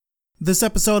This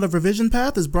episode of Revision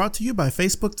Path is brought to you by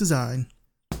Facebook Design.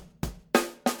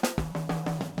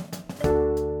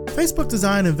 Facebook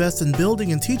Design invests in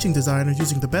building and teaching designers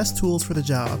using the best tools for the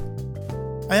job.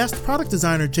 I asked product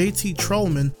designer JT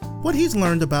Trollman what he's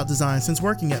learned about design since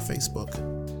working at Facebook.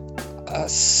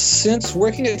 Since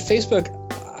working at Facebook,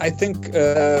 I think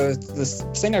the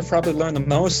thing I've probably learned the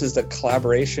most is that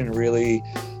collaboration really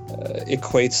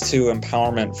equates to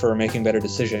empowerment for making better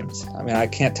decisions. I mean, I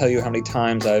can't tell you how many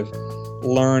times I've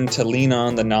learned to lean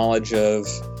on the knowledge of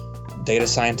data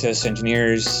scientists,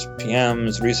 engineers,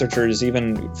 PMs, researchers,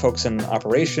 even folks in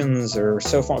operations or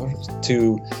so forth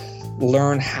to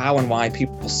learn how and why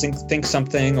people think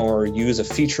something or use a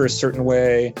feature a certain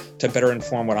way to better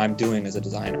inform what I'm doing as a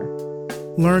designer.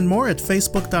 Learn more at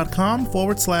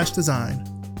facebook.com/design.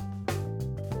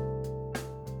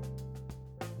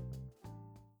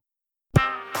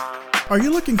 Are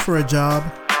you looking for a job?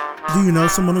 Do you know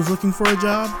someone who's looking for a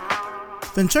job?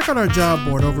 Then check out our job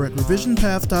board over at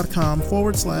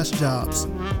revisionpath.com/jobs.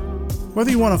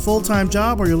 Whether you want a full-time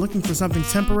job or you're looking for something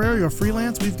temporary or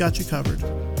freelance, we've got you covered.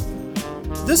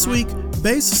 This week,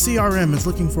 Base CRM is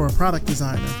looking for a product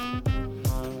designer.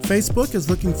 Facebook is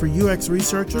looking for UX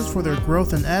researchers for their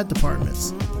growth and ad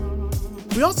departments.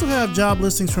 We also have job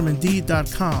listings from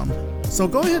Indeed.com, so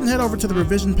go ahead and head over to the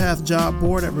Revision Path job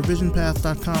board at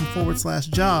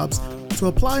revisionpath.com/jobs to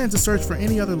apply and to search for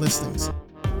any other listings.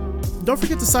 Don't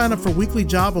forget to sign up for weekly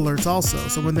job alerts also,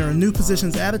 so when there are new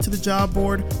positions added to the job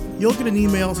board, you'll get an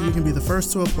email so you can be the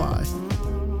first to apply.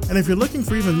 And if you're looking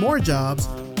for even more jobs,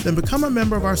 then become a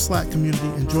member of our Slack community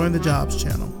and join the jobs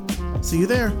channel. See you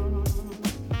there.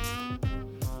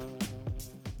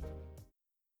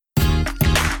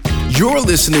 You're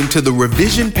listening to the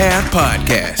Revision Path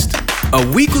Podcast, a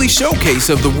weekly showcase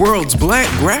of the world's Black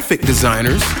graphic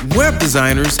designers, web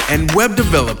designers, and web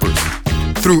developers.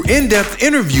 Through in-depth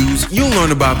interviews, you'll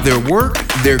learn about their work,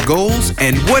 their goals,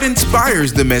 and what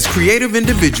inspires them as creative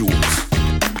individuals.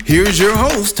 Here's your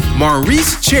host,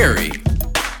 Maurice Cherry.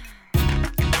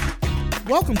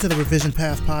 Welcome to the Revision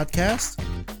Path Podcast.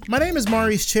 My name is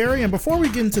Maurice Cherry, and before we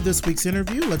get into this week's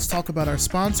interview, let's talk about our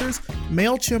sponsors,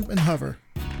 MailChimp and Hover.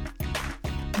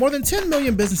 More than 10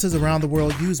 million businesses around the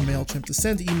world use MailChimp to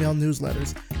send email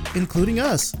newsletters, including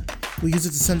us. We use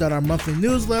it to send out our monthly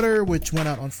newsletter, which went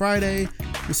out on Friday.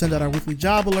 We send out our weekly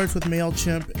job alerts with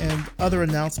MailChimp and other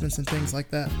announcements and things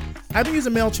like that. I've been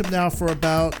using MailChimp now for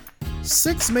about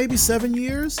 6, maybe 7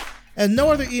 years, and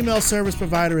no other email service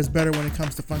provider is better when it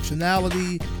comes to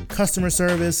functionality, customer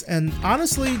service, and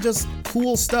honestly, just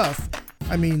cool stuff.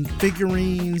 I mean,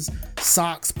 figurines,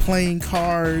 socks, playing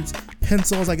cards,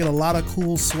 pencils. I get a lot of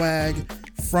cool swag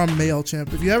from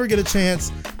MailChimp. If you ever get a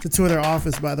chance to tour their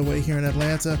office, by the way, here in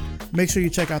Atlanta, make sure you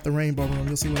check out the Rainbow Room.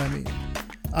 You'll see what I mean.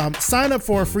 Sign up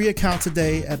for a free account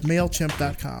today at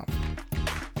MailChimp.com.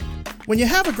 When you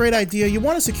have a great idea, you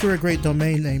want to secure a great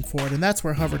domain name for it, and that's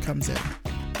where Hover comes in.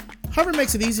 Hover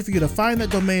makes it easy for you to find that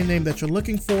domain name that you're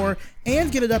looking for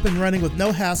and get it up and running with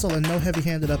no hassle and no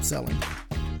heavy-handed upselling.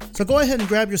 So go ahead and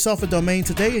grab yourself a domain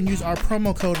today and use our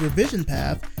promo code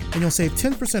RevisionPath, and you'll save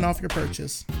 10% off your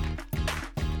purchase.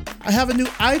 I have a new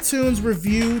iTunes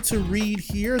review to read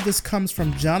here. This comes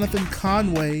from Jonathan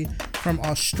Conway from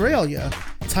Australia,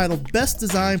 titled Best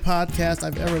Design Podcast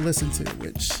I've Ever Listened to,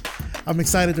 which I'm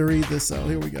excited to read this, so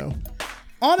here we go.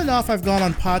 On and off, I've gone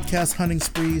on podcast hunting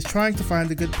sprees, trying to find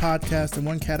a good podcast in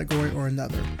one category or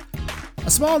another. A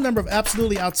small number of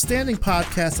absolutely outstanding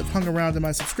podcasts have hung around in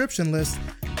my subscription list,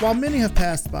 while many have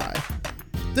passed by.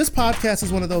 This podcast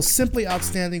is one of those simply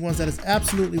outstanding ones that is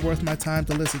absolutely worth my time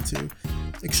to listen to.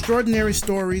 Extraordinary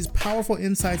stories, powerful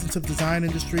insights into the design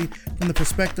industry from the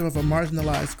perspective of a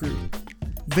marginalized group.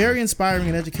 Very inspiring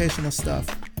and educational stuff.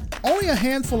 Only a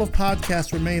handful of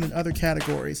podcasts remain in other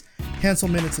categories. Hansel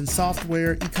Minutes in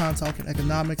software, Econ Talk and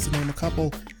economics, to name a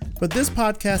couple. But this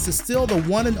podcast is still the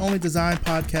one and only design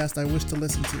podcast I wish to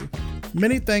listen to.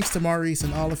 Many thanks to Maurice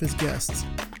and all of his guests.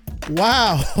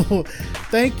 Wow.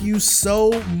 Thank you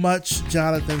so much,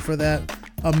 Jonathan, for that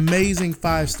amazing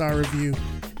 5-star review.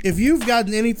 If you've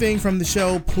gotten anything from the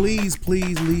show, please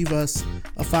leave us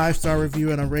a 5-star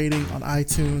review and a rating on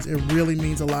iTunes. It really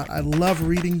means a lot. I love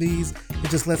reading these.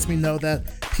 It just lets me know that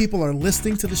people are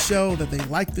listening to the show, that they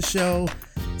like the show.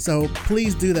 So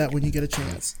please do that when you get a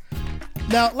chance.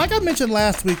 Now, like I mentioned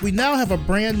last week, we now have a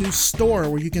brand new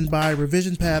store where you can buy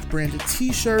Revision Path branded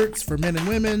t-shirts for men and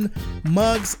women,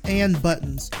 mugs, and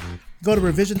buttons. Go to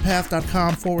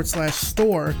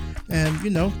revisionpath.com/store and,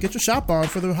 get your shop on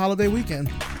for the holiday weekend.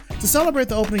 To celebrate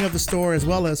the opening of the store as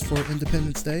well as for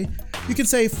Independence Day, you can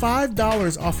save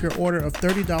 $5 off your order of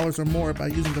 $30 or more by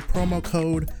using the promo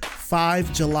code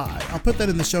 5 July. I'll put that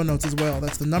in the show notes as well.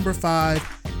 That's the number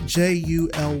 5,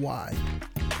 July.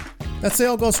 That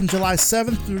sale goes from July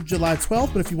 7th through July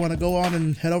 12th, but if you want to go on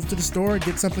and head over to the store and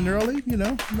get something early,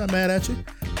 I'm not mad at you.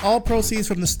 All proceeds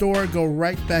from the store go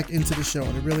right back into the show,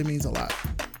 and it really means a lot.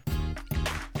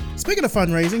 Speaking of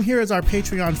fundraising, here is our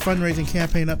Patreon fundraising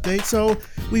campaign update. So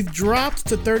we've dropped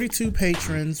to 32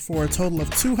 patrons for a total of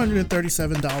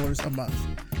 $237 a month.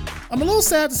 I'm a little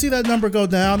sad to see that number go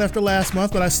down after last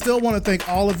month, but I still want to thank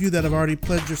all of you that have already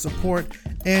pledged your support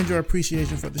and your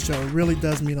appreciation for the show. It really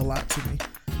does mean a lot to me.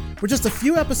 We're just a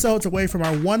few episodes away from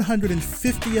our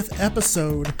 150th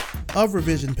episode of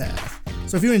Revision Path.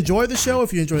 So if you enjoy the show,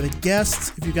 if you enjoy the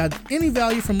guests, if you got any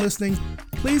value from listening,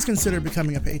 please consider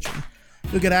becoming a patron.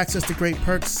 You'll get access to great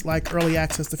perks like early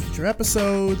access to future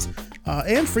episodes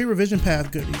and free Revision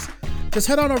Path goodies. Just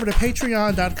head on over to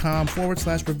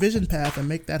patreon.com/Revision Path and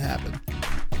make that happen.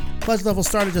 Pledge levels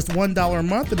start at just $1 a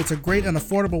month, and it's a great and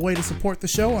affordable way to support the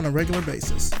show on a regular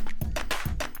basis.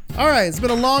 All right, it's been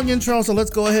a long intro, so let's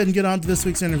go ahead and get on to this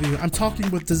week's interview. I'm talking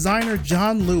with designer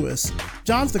Jon Lewis.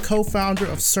 Jon's the co-founder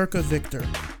of Circa Victor.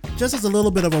 Just as a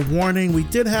little bit of a warning, we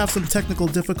did have some technical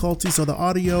difficulties, so the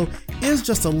audio is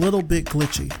just a little bit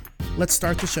glitchy. Let's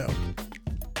start the show.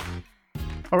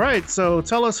 All right, so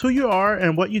tell us who you are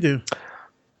and what you do.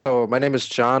 So my name is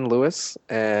Jon Lewis,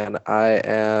 and I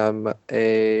am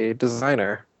a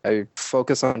designer. I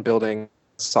focus on building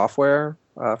software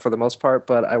for the most part,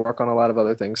 but I work on a lot of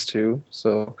other things too.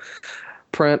 So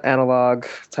print, analog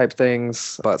type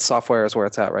things, but software is where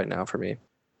it's at right now for me.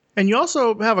 And you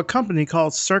also have a company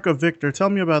called Circa Victor. Tell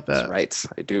me about that. That's right,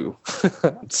 I do.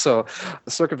 So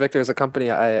Circa Victor is a company,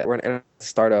 we're an internet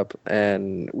startup,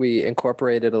 and we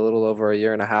incorporated a little over a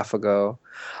year and a half ago.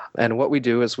 And what we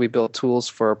do is we build tools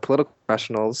for political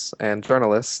professionals and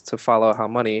journalists to follow how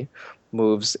money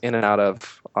moves in and out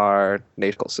of our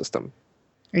national system.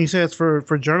 And you say it's for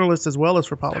journalists as well as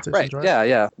for politicians, right?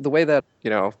 Yeah. The way that,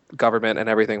 government and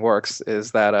everything works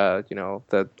is that,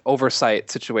 the oversight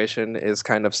situation is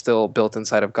kind of still built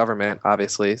inside of government,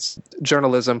 obviously.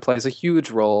 Journalism plays a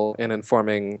huge role in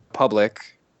informing public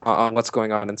on what's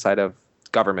going on inside of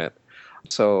government.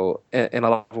 So in a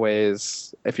lot of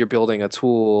ways, if you're building a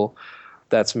tool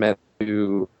that's meant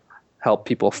to help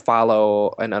people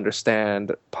follow and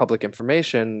understand public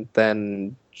information,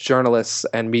 then journalists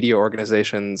and media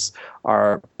organizations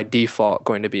are by default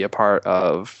going to be a part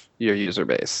of your user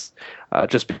base.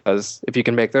 Just because if you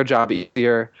can make their job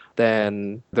easier,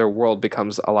 then their world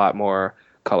becomes a lot more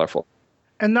colorful.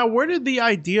 And now, where did the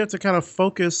idea to kind of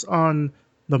focus on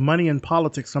the money in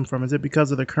politics come from? Is it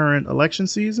because of the current election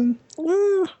season?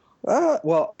 I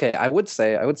would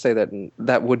say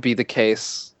that would be the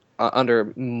case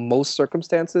under most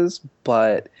circumstances,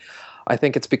 but I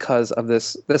think it's because of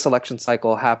this election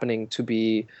cycle happening to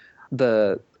be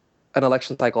an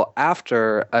election cycle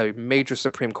after a major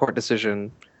Supreme Court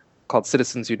decision called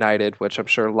Citizens United, which I'm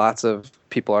sure lots of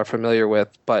people are familiar with.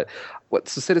 But what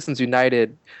Citizens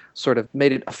United sort of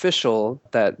made it official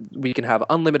that we can have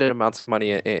unlimited amounts of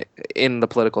money in the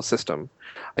political system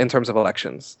in terms of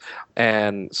elections.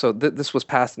 And so this was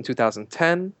passed in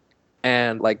 2010.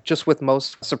 And just with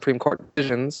most Supreme Court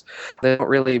decisions, they don't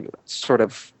really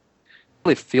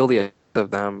feel the effect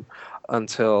of them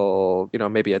until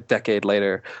maybe a decade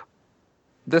later.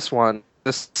 This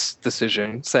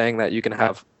decision saying that you can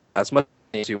have as much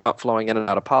money as you want flowing in and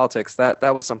out of politics, that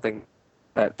was something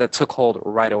that took hold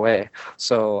right away.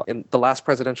 So in the last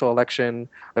presidential election,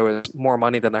 there was more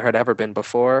money than there had ever been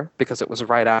before because it was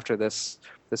right after this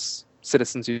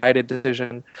Citizens United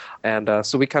decision. And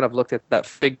so we kind of looked at that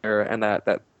figure and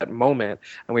that moment,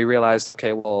 and we realized,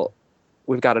 okay, well,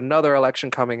 we've got another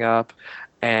election coming up,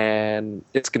 and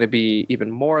it's going to be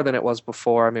even more than it was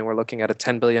before. I mean, we're looking at a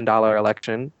 $10 billion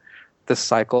election this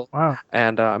cycle. Wow.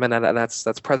 And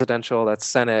that's presidential, that's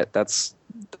Senate, that's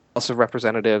House of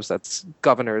Representatives, that's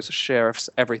governors, sheriffs,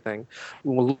 everything.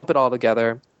 We'll lump it all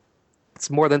together. It's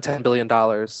more than $10 billion.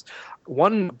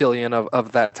 $1 billion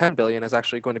of that $10 billion is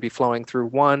actually going to be flowing through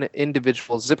one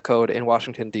individual zip code in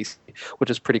Washington, D.C., which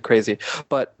is pretty crazy.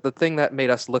 But the thing that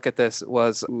made us look at this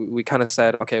was we kind of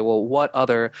said, okay, well, what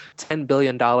other $10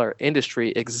 billion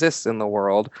industry exists in the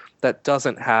world that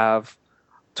doesn't have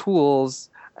tools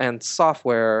and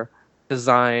software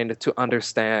designed to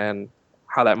understand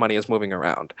how that money is moving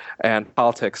around? And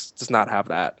politics does not have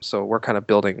that. So we're kind of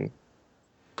building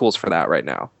tools for that right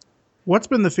now. What's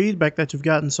been the feedback that you've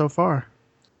gotten so far?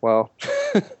 Well,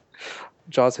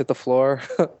 jaws hit the floor,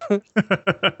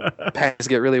 pants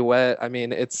get really wet. I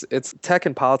mean, it's tech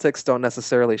and politics don't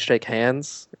necessarily shake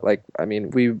hands. Like, I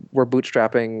mean, we were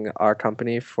bootstrapping our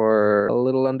company for a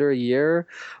little under a year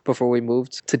before we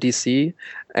moved to DC.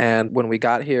 And when we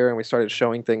got here and we started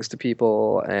showing things to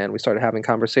people and we started having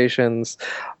conversations,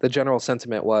 the general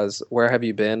sentiment was, where have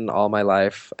you been all my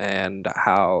life and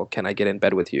how can I get in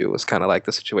bed with you? It was kind of like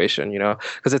the situation, you know,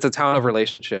 because it's a town of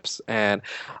relationships. And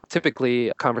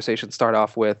typically conversations start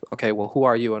off with, okay, well, who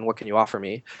are you and what can you offer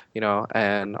me? You know,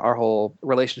 and our whole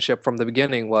relationship from the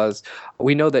beginning was,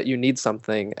 we know that you need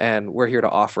something and we're here to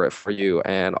offer it for you.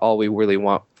 And all we really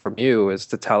want from you is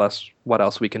to tell us what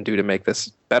else we can do to make this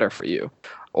better for you.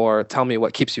 Or tell me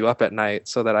what keeps you up at night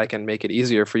so that I can make it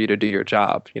easier for you to do your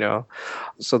job, you know?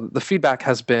 So the feedback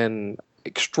has been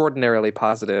extraordinarily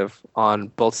positive on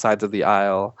both sides of the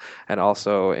aisle and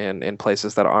also in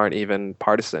places that aren't even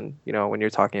partisan, you know, when you're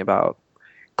talking about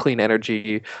clean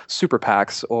energy super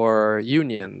PACs or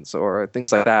unions or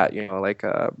things like that, you know, like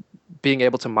being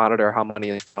able to monitor how money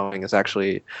is flowing is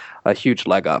actually a huge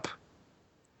leg up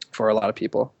for a lot of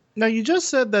people. Now, you just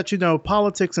said that, you know,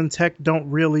 politics and tech don't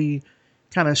really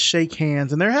kind of shake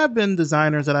hands. And there have been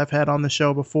designers that I've had on the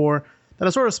show before that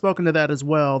have sort of spoken to that as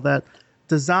well, that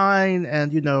design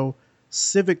and, you know,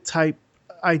 civic type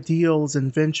ideals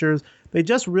and ventures, they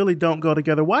just really don't go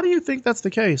together. Why do you think that's the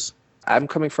case? I'm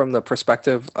coming from the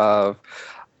perspective of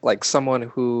like someone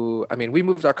who, I mean, we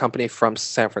moved our company from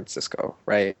San Francisco,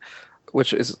 right?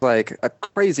 Which is like a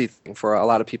crazy thing for a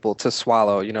lot of people to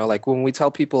swallow. You know, like when we tell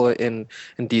people in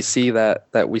DC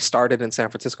that we started in San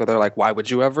Francisco, they're like, why would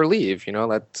you ever leave? You know,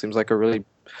 that seems like a really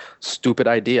stupid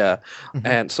idea. Mm-hmm.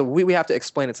 And so we have to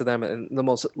explain it to them in the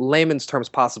most layman's terms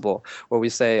possible, where we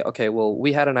say, okay, well,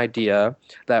 we had an idea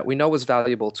that we know was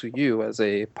valuable to you as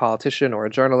a politician or a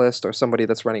journalist or somebody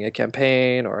that's running a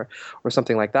campaign or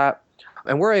something like that.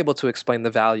 And we're able to explain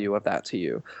the value of that to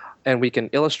you. And we can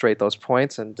illustrate those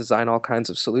points and design all kinds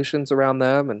of solutions around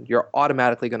them. And you're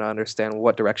automatically going to understand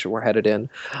what direction we're headed in.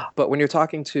 But when you're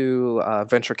talking to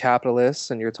venture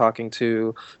capitalists and you're talking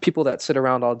to people that sit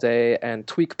around all day and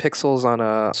tweak pixels on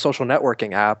a social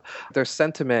networking app, their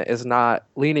sentiment is not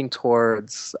leaning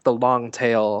towards the long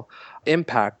tail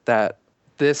impact that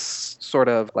this sort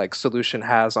of like solution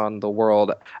has on the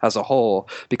world as a whole,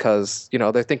 because, you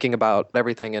know, they're thinking about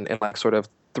everything in like sort of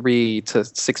 3 to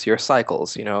 6 year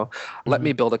cycles, you know. Let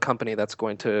me build a company that's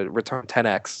going to return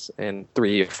 10x in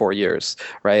 3 or 4 years,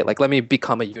 right? Like, let me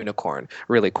become a unicorn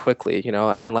really quickly, you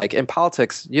know. Like in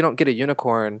politics, you don't get a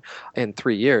unicorn in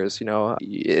 3 years, you know.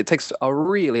 It takes a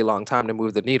really long time to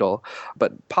move the needle,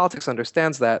 but politics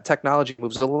understands that technology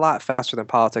moves a lot faster than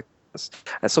politics.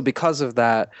 And so because of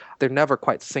that, they're never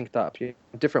quite synced up. You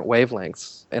have different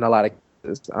wavelengths in a lot of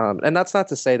cases. And that's not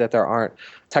to say that there aren't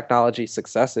technology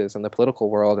successes in the political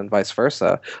world and vice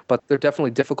versa, but they're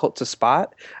definitely difficult to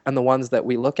spot. And the ones that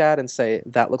we look at and say,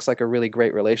 that looks like a really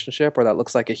great relationship or that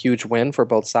looks like a huge win for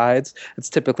both sides, it's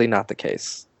typically not the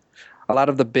case. A lot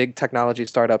of the big technology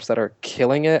startups that are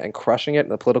killing it and crushing it in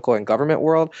the political and government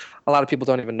world, a lot of people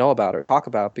don't even know about or talk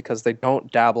about because they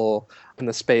don't dabble in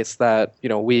the space that, you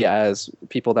know, we as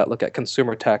people that look at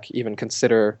consumer tech even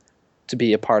consider to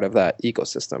be a part of that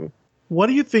ecosystem. What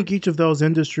do you think each of those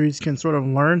industries can sort of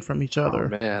learn from each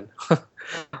other? Oh, man.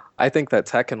 I think that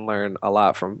tech can learn a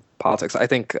lot from politics. I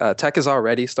think tech is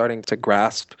already starting to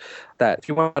grasp that if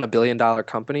you want a $1 billion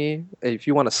company, if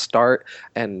you want to start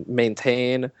and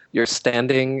maintain your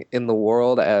standing in the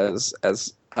world as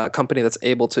a company that's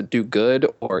able to do good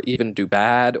or even do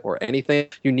bad or anything,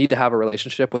 you need to have a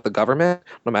relationship with the government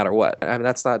no matter what. I mean,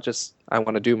 that's not just, I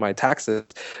want to do my taxes.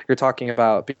 You're talking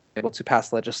about being able to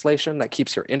pass legislation that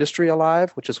keeps your industry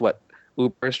alive, which is what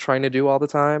Uber is trying to do all the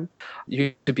time. You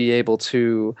need to be able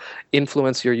to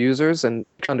influence your users and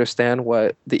understand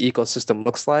what the ecosystem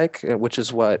looks like, which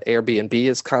is what Airbnb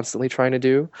is constantly trying to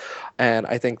do. And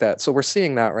I think that, so we're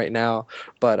seeing that right now,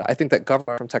 but I think that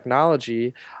government from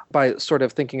technology, by sort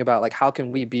of thinking about like, how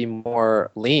can we be more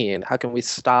lean? How can we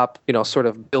stop, you know, sort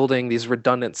of building these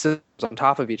redundant systems on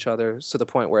top of each other to the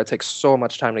point where it takes so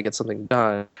much time to get something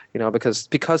done, you know, because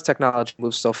technology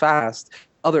moves so fast,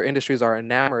 other industries are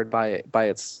enamored by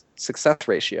its success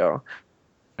ratio.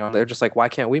 You know, they're just like, why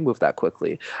can't we move that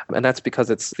quickly? And that's because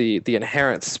it's the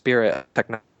inherent spirit of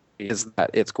technology is that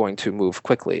it's going to move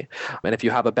quickly. And if you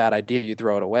have a bad idea, you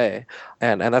throw it away.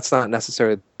 And that's not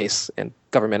necessarily the case in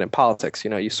government and politics. You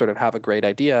know, you sort of have a great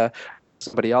idea.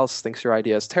 Somebody else thinks your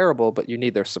idea is terrible, but you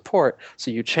need their support. So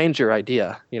you change your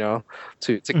idea, you know,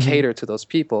 to cater to those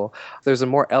people. There's a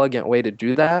more elegant way to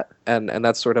do that. And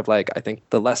that's sort of like, I think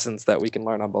the lessons that we can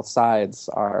learn on both sides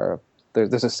are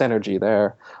there's a synergy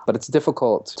there, but it's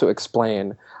difficult to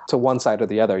explain to one side or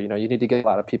the other. You need to get a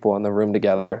lot of people in the room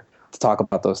together to talk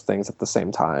about those things at the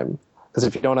same time. Because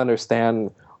if you don't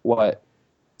understand what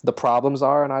the problems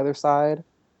are on either side,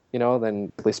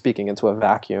 then really speaking into a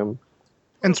vacuum.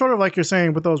 And sort of like you're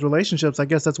saying with those relationships, I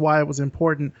guess that's why it was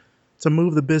important to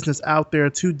move the business out there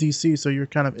to DC, so you're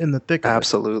kind of in the thick of it.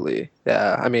 Absolutely.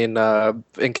 Yeah. I mean,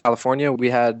 in California,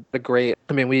 we had we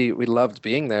loved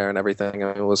being there and everything.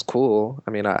 It was cool.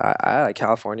 I mean, I like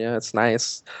California. It's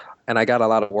nice. And I got a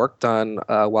lot of work done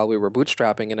while we were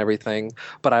bootstrapping and everything.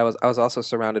 But I was also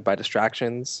surrounded by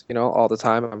distractions, all the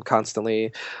time. I'm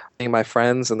constantly seeing my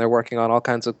friends, and they're working on all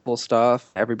kinds of cool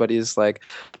stuff. Everybody's like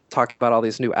talking about all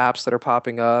these new apps that are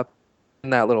popping up in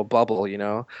that little bubble,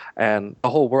 and the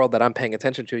whole world that I'm paying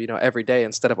attention to, every day.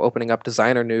 Instead of opening up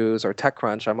Designer News or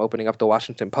TechCrunch, I'm opening up the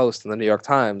Washington Post and the New York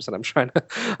Times, and I'm trying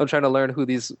to learn who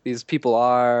these people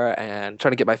are and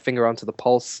trying to get my finger onto the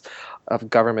pulse of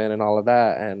government and all of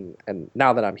that. And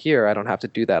now that I'm here, I don't have to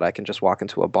do that. I can just walk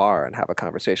into a bar and have a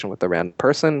conversation with a random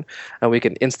person, and we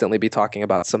can instantly be talking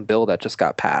about some bill that just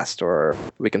got passed, or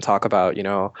we can talk about,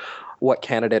 what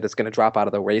candidate is going to drop out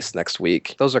of the race next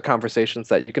week. Those are conversations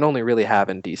that you can only really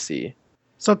have in DC.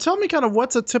 So tell me kind of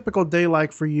what's a typical day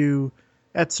like for you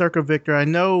at Circa Victor. I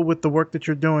know with the work that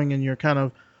you're doing, and you're kind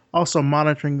of also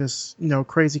monitoring this,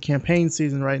 crazy campaign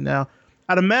season right now,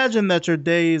 I'd imagine that your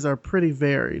days are pretty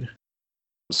varied.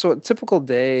 So a typical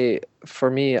day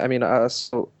for me,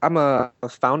 so I'm a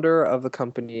founder of the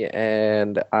company,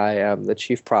 and I am the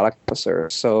chief product officer.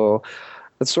 So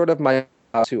it's sort of my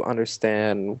to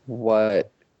understand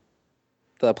what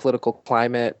the political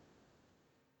climate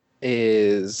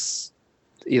is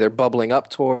either bubbling up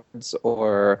towards,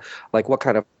 or like what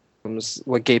kind of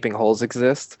what gaping holes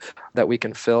exist that we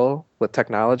can fill with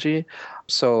technology.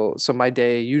 So my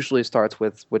day usually starts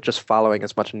with just following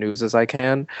as much news as I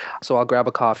can. So I'll grab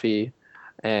a coffee,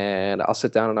 and I'll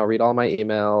sit down and I'll read all my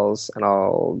emails, and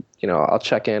I'll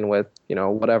check in with,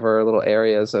 whatever little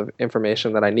areas of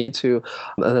information that I need to.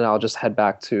 And then I'll just head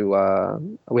back to,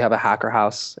 we have a hacker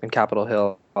house in Capitol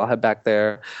Hill. I'll head back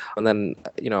there, and then,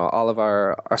 all of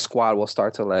our squad will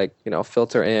start to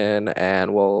filter in,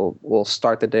 and we'll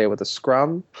start the day with a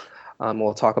scrum.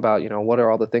 We'll talk about, what are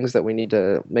all the things that we need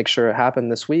to make sure happen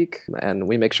this week. And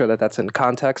we make sure that that's in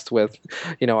context with,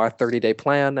 our 30-day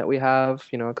plan that we have,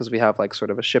 because we have like sort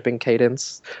of a shipping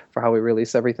cadence for how we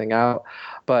release everything out.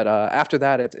 But after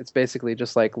that, it's basically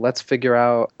just like, let's figure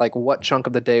out like what chunk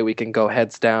of the day we can go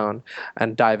heads down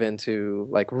and dive into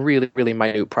like really, really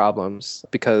minute problems,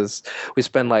 because we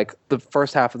spend like the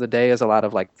first half of the day is a lot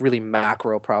of like really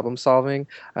macro problem solving.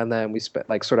 And then we spend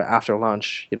like sort of after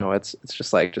lunch, it's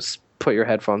just like, just put your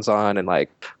headphones on and like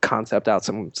concept out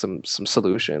some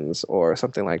solutions or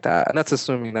something like that. And that's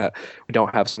assuming that we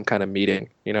don't have some kind of meeting,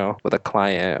 with a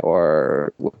client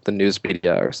or with the news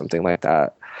media or something like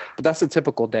that. But that's a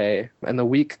typical day. And the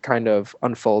week kind of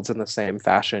unfolds in the same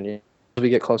fashion. As we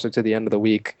get closer to the end of the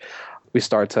week, we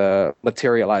start to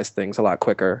materialize things a lot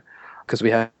quicker because we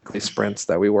have these sprints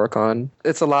that we work on.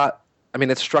 It's a lot,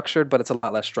 it's structured, but it's a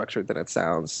lot less structured than it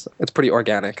sounds. It's pretty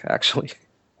organic, actually.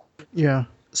 Yeah.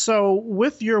 So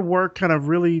with your work kind of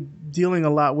really dealing a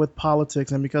lot with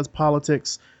politics, and because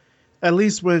politics, at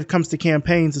least when it comes to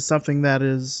campaigns, is something that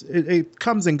it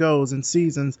comes and goes in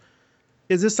seasons,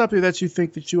 is this something that you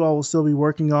think that you all will still be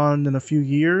working on in a few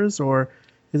years, or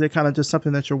is it kind of just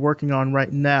something that you're working on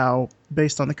right now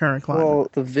based on the current climate? Well,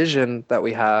 the vision that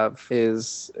we have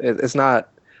is not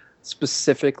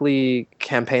specifically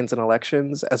campaigns and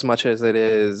elections as much as it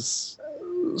is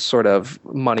sort of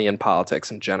money in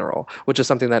politics in general, which is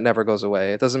something that never goes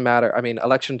away. It doesn't matter.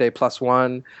 Election day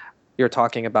 +1, you're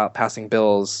talking about passing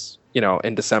bills,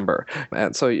 in December.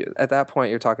 And so at that point,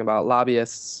 you're talking about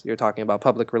lobbyists, you're talking about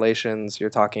public relations, you're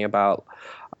talking about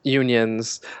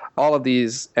unions. All of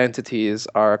these entities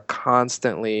are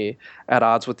constantly at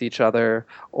odds with each other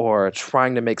or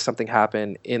trying to make something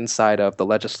happen inside of the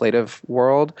legislative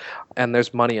world. And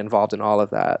there's money involved in all of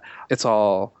that. It's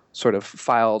all sort of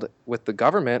filed with the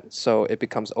government, so it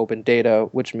becomes open data,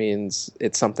 which means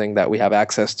it's something that we have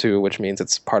access to, which means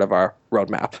it's part of our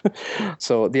roadmap.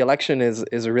 So the election is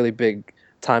a really big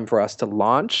time for us to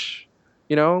launch,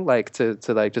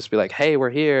 to just be like, hey, we're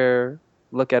here,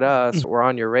 look at us, we're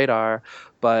on your radar.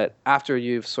 But after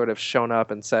you've sort of shown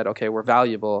up and said, okay, we're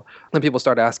valuable, then people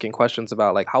start asking questions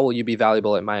about like, how will you be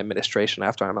valuable in my administration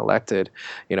after I'm elected?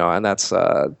 And that's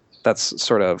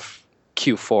sort of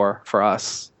Q4 for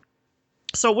us.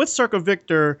 So with Circa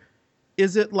Victor,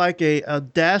 is it like a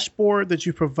dashboard that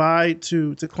you provide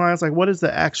to clients? Like, what is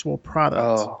the actual product?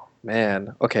 Oh,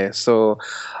 man. Okay, so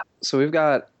we've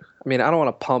got I mean, I don't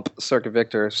want to pump Circuit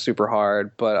Victor super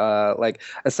hard, but like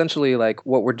essentially, like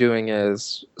what we're doing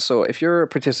is, so if you're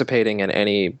participating in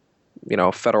any,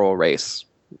 federal race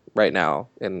right now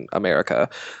in America,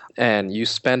 and you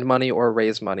spend money or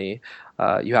raise money,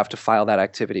 you have to file that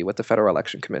activity with the Federal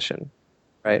Election Commission,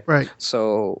 right? Right.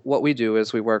 So what we do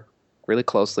is we work really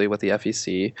closely with the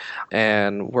FEC,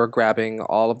 and we're grabbing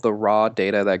all of the raw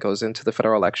data that goes into the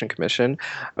Federal Election Commission.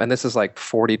 And this is like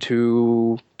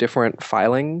 42 different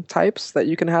filing types that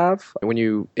you can have when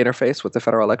you interface with the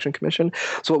Federal Election Commission.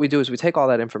 So what we do is we take all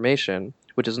that information,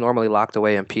 which is normally locked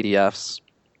away in PDFs.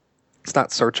 It's not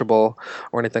searchable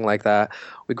or anything like that.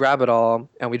 We grab it all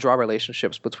and we draw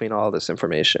relationships between all this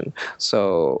information.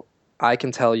 So I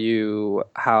can tell you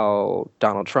how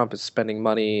Donald Trump is spending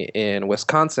money in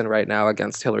Wisconsin right now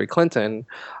against Hillary Clinton,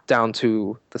 down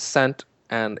to the cent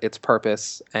and its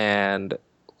purpose and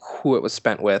who it was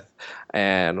spent with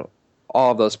and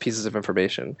all of those pieces of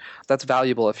information. That's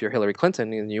valuable if you're Hillary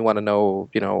Clinton and you want to know,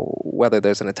 whether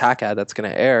there's an attack ad that's going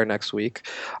to air next week.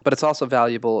 But it's also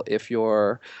valuable if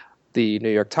you're the New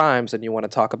York Times and you want to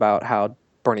talk about how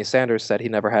Bernie Sanders said he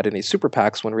never had any super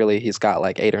PACs when really he's got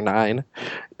like 8 or 9,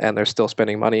 and they're still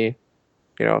spending money,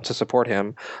 to support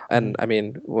him. And I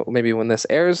mean, maybe when this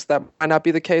airs, that might not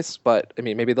be the case, but I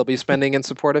mean, maybe they'll be spending in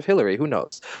support of Hillary. Who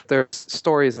knows? There's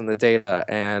stories in the data,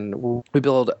 and we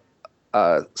build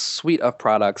a suite of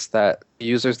products that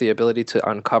users the ability to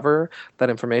uncover that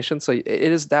information. So it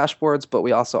is dashboards, but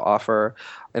we also offer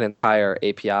an entire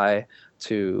API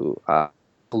to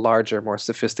larger, more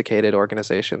sophisticated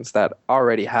organizations that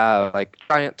already have like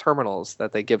giant terminals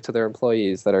that they give to their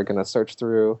employees that are going to search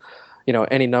through,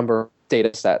 any number of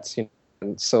data sets.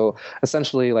 And so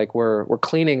essentially, like we're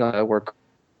cleaning we're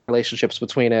relationships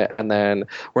between it, and then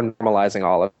we're normalizing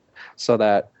all of it so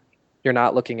that you're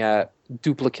not looking at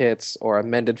duplicates or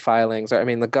amended filings. I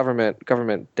mean, the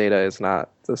government data is not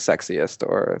the sexiest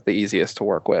or the easiest to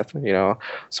work with,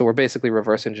 So we're basically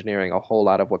reverse engineering a whole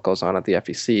lot of what goes on at the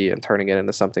FEC and turning it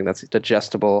into something that's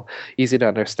digestible, easy to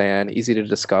understand, easy to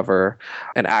discover,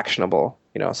 and actionable,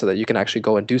 so that you can actually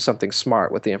go and do something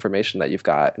smart with the information that you've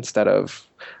got instead of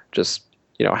just,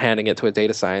 handing it to a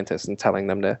data scientist and telling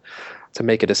them to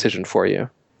make a decision for you.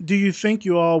 Do you think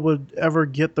you all would ever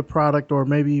get the product, or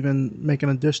maybe even make an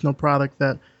additional product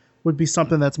that would be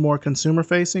something that's more consumer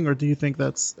facing, or do you think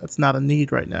that's not a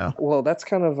need right now? Well, that's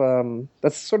kind of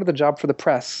that's sort of the job for the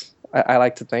press. I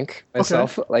like to think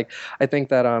myself. Okay. Like I think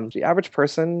that the average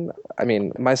person, I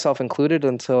mean, myself included,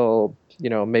 until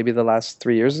maybe the last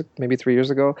 3 years, maybe 3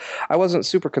 years ago, I wasn't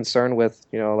super concerned with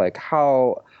like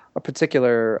how a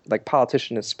particular like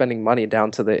politician is spending money down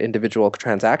to the individual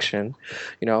transaction,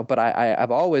 but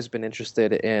I've always been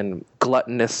interested in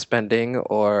gluttonous spending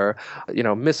or,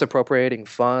 misappropriating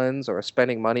funds or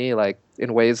spending money like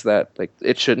in ways that like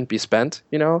it shouldn't be spent,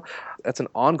 That's an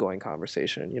ongoing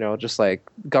conversation, just like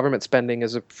government spending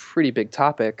is a pretty big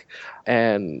topic,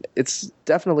 and it's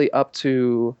definitely up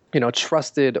to,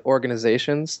 trusted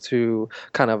organizations to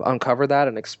kind of uncover that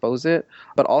and expose it,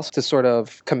 but also to sort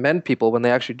of commend people when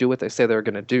they actually do what they say they're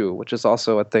going to do, which is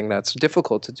also a thing that's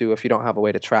difficult to do if you don't have a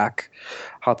way to track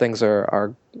how things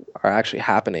are actually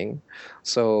happening.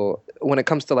 So when it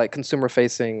comes to like consumer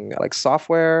facing like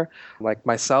software, like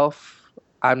myself,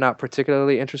 I'm not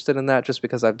particularly interested in that just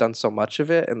because I've done so much of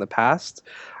it in the past.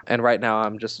 And right now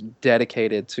I'm just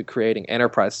dedicated to creating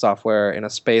enterprise software in a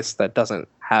space that doesn't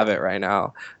have it right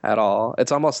now at all.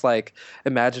 It's almost like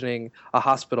imagining a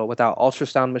hospital without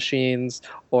ultrasound machines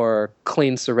or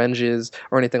clean syringes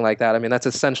or anything like that. I mean, that's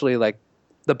essentially like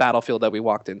the battlefield that we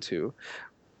walked into.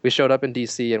 We showed up in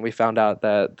DC and we found out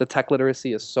that the tech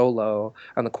literacy is so low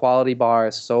and the quality bar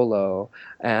is so low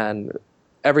and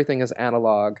everything is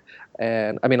analog.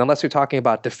 And I mean, unless you're talking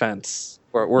about defense,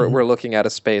 we're looking at a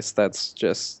space that's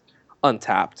just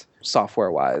untapped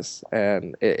software-wise,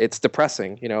 and it's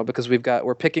depressing, because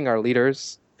we're picking our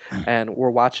leaders, and we're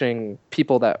watching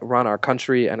people that run our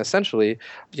country and essentially,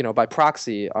 by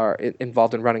proxy, are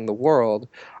involved in running the world,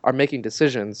 are making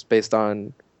decisions based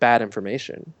on bad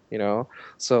information.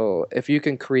 So if you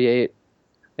can create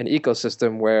an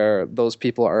ecosystem where those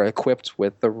people are equipped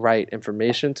with the right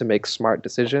information to make smart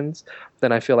decisions,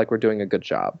 then I feel like we're doing a good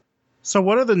job. So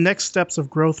what are the next steps of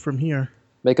growth from here?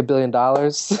 Make $1 billion?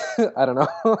 I don't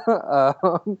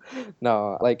know.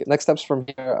 No, like next steps from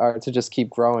here are to just keep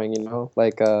growing,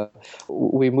 like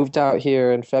we moved out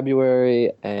here in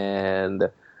February and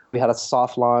we had a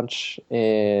soft launch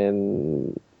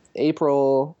in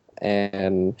April,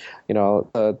 and,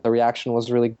 the reaction was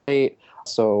really great.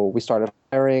 So we started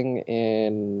hiring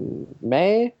in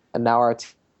May, and now our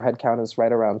headcount is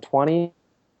right around 20.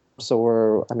 So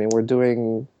we're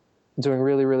doing doing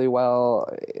really, really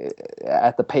well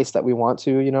at the pace that we want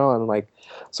to, and like,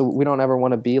 so we don't ever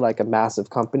want to be like a massive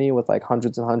company with like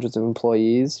hundreds and hundreds of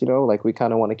employees, like we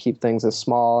kind of want to keep things as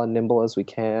small and nimble as we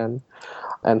can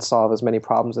and solve as many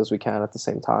problems as we can at the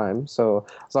same time. So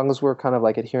as long as we're kind of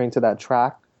like adhering to that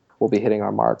track, we'll be hitting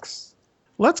our marks.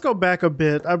 Let's go back a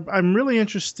bit. I'm really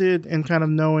interested in kind of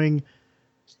knowing,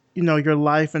 your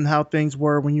life and how things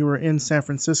were when you were in San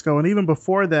Francisco, and even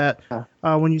before that,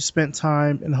 when you spent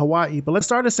time in Hawaii. But let's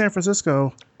start at San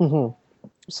Francisco. Mm-hmm.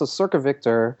 So Circa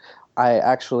Victor,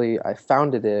 I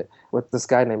founded it with this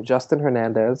guy named Justin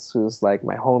Hernandez, who's like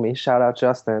my homie. Shout out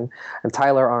Justin. And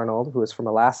Tyler Arnold, who is from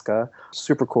Alaska.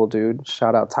 Super cool dude.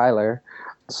 Shout out Tyler.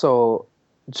 So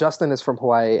Justin is from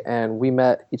Hawaii, and we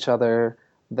met each other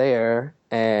there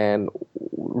and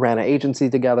ran an agency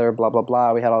together, blah, blah,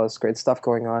 blah. We had all this great stuff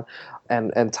going on.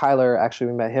 And Tyler, actually,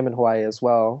 we met him in Hawaii as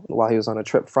well while he was on a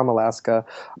trip from Alaska.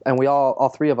 And we all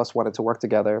three of us wanted to work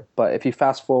together. But if you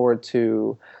fast forward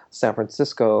to San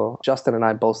Francisco, Justin and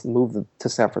I both moved to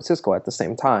San Francisco at the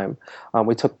same time.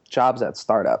 We took jobs at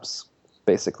startups,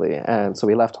 basically. And so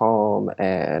we left home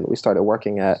and we started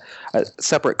working at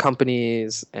separate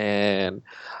companies. And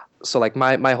so like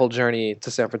my whole journey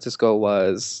to San Francisco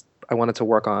was I wanted to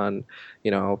work on,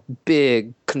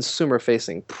 big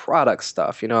consumer-facing product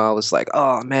stuff. I was like,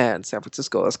 oh man, San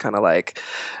Francisco is kind of like,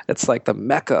 it's like the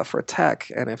mecca for tech.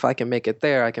 And if I can make it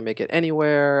there, I can make it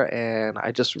anywhere. And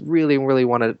I just really, really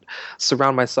want to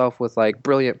surround myself with like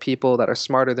brilliant people that are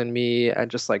smarter than me and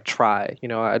just like try.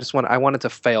 I wanted to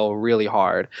fail really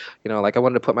hard. Like I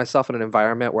wanted to put myself in an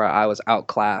environment where I was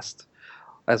outclassed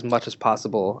as much as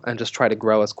possible and just try to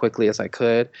grow as quickly as I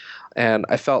could. And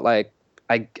I felt like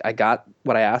I got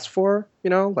what I asked for,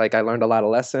 like I learned a lot of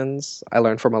lessons. I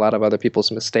learned from a lot of other people's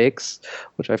mistakes,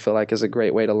 which I feel like is a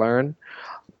great way to learn.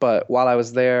 But while I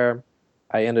was there,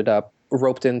 I ended up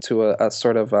roped into a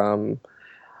sort of,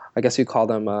 I guess you call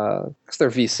them, they're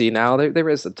VC now. They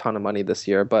raised a ton of money this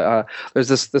year, but there's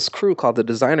this crew called the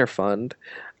Designer Fund.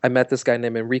 I met this guy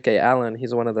named Enrique Allen.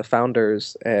 He's one of the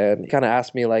founders, and he kind of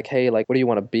asked me like, hey, like, what do you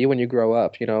want to be when you grow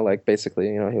up? Like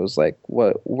basically, he was like,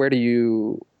 where do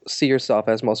you see yourself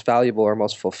as most valuable or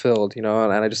most fulfilled, and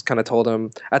I just kind of told him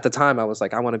at the time, I was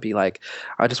like, I want to be like,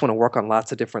 I just want to work on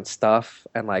lots of different stuff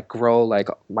and like grow like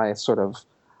my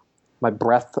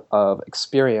breadth of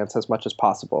experience as much as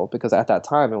possible, because at that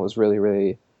time it was really,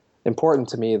 really important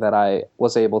to me that I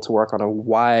was able to work on a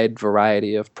wide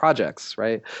variety of projects,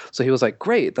 right? So he was like,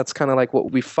 great, that's kind of like what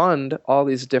we fund all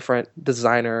these different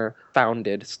designer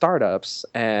founded startups,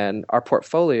 and our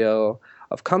portfolio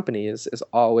of companies is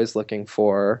always looking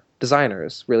for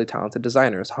designers, really talented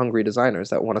designers, hungry designers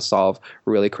that want to solve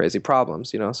really crazy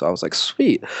problems, So I was like,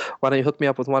 sweet, why don't you hook me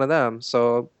up with one of them?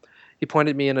 So he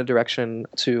pointed me in a direction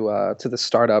to the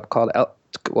startup called, at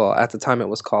the time it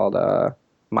was called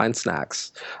Mind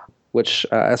Snacks, which,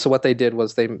 so what they did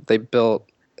was they built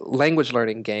language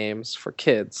learning games for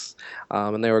kids,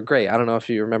 and they were great. I don't know if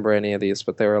you remember any of these,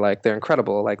 but they're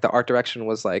incredible. Like the art direction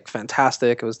was like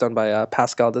fantastic. It was done by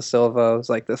Pascal Da Silva. It was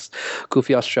like this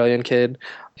goofy Australian kid.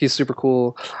 He's super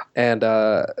cool, and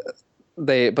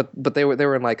they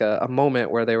were in like a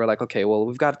moment where they were like, okay, well,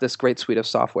 we've got this great suite of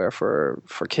software for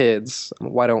kids.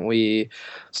 Why don't we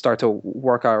start to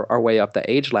work our way up the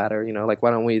age ladder? Like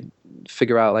why don't we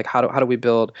figure out like how do we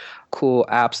build cool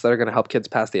apps that are going to help kids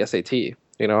pass the SAT?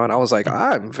 And I was like,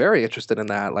 I'm very interested in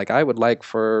that. Like, I would like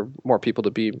for more people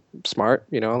to be smart,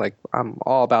 like I'm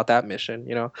all about that mission,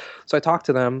 So I talked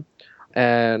to them,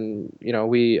 and,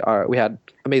 we had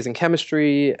amazing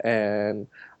chemistry, and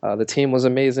the team was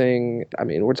amazing. I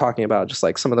mean, we're talking about just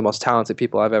like some of the most talented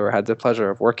people I've ever had the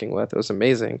pleasure of working with. It was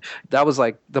amazing. That was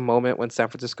like the moment when San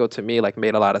Francisco to me like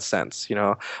made a lot of sense,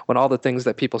 when all the things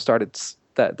that people started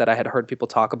that I had heard people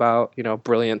talk about,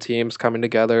 brilliant teams coming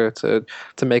together to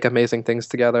make amazing things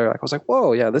together. Like I was like,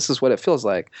 whoa, yeah, this is what it feels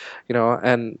like,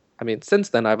 And I mean, since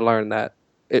then I've learned that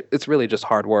it's really just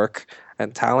hard work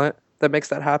and talent that makes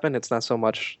that happen. It's not so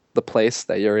much the place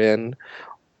that you're in.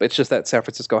 It's just that San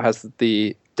Francisco has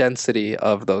the density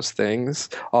of those things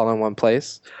all in one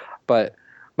place. But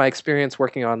my experience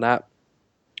working in that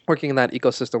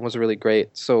ecosystem was really great.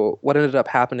 So what ended up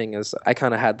happening is I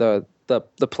kind of had the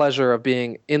pleasure of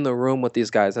being in the room with these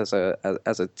guys as a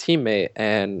teammate,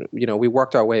 and we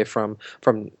worked our way from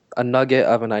a nugget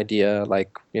of an idea,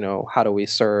 like how do we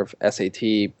serve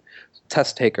SAT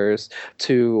test takers,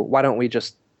 to why don't we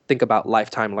just think about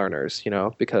lifetime learners,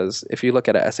 because if you look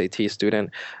at a SAT student,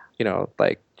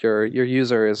 like your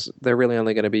users, they're really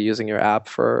only going to be using your app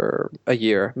for a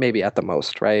year, maybe at the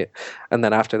most, right? And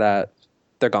then after that,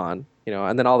 they're gone.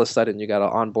 and then all of a sudden you got to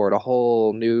onboard a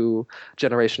whole new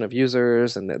generation of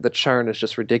users, and the churn is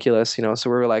just ridiculous. So we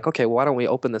were like, okay, well, why don't we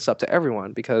open this up to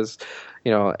everyone? Because,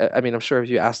 I mean, I'm sure if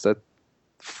you asked a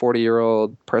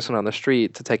 40-year-old person on the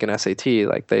street to take an SAT,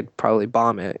 like they'd probably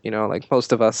bomb it. Like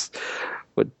most of us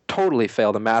would totally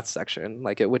fail the math section.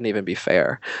 Like it wouldn't even be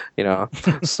fair.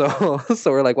 So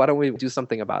we're like, why don't we do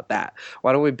something about that?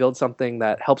 Why don't we build something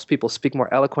that helps people speak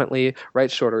more eloquently,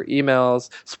 write shorter emails,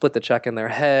 split the check in their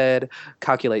head,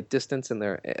 calculate distance in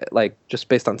their, like, just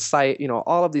based on sight,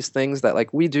 all of these things that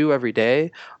like we do every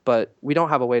day, but we don't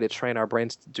have a way to train our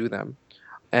brains to do them.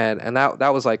 And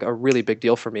that was like a really big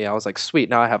deal for me. I was like, sweet,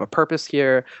 now I have a purpose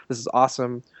here. This is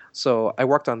awesome. So I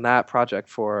worked on that project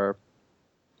for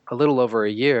a little over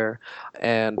a year,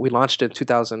 and we launched in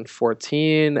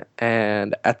 2014.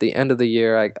 And at the end of the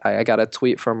year, I got a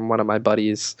tweet from one of my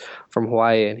buddies from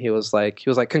Hawaii, and he was like,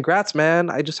 congrats, man,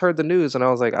 I just heard the news. And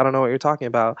I was like, I don't know what you're talking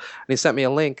about. And he sent me a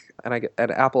link, and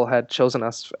Apple had chosen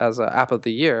us as an app of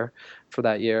the year for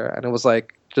that year. And it was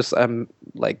like just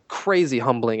like crazy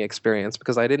humbling experience,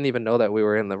 because I didn't even know that we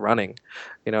were in the running.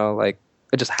 Like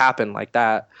it just happened like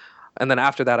that. And then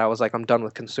after that, I was like, I'm done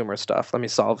with consumer stuff. Let me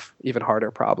solve even harder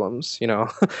problems,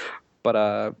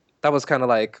 But that was kind of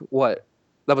like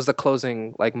that was the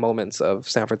closing like moments of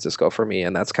San Francisco for me.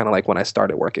 And that's kind of like when I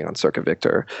started working on Circuit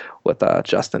Victor with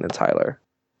Justin and Tyler.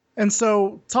 And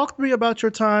so talk to me about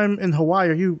your time in Hawaii.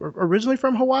 Are you originally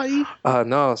from Hawaii?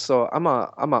 No. So I'm an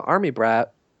Army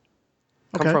brat.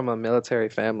 Come Okay. from a military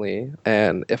family.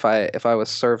 And if I was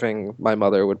serving, my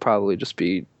mother would probably just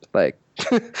be like,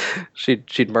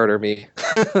 she'd murder me.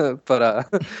 But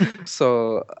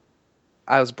so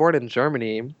I was born in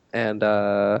Germany, and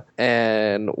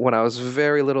when I was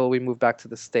very little, we moved back to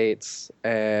the States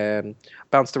and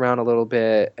bounced around a little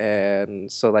bit.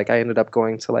 And so like I ended up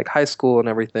going to like high school and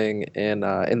everything in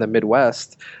the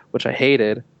Midwest, which I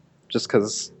hated, just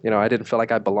because I didn't feel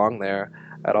like I belonged there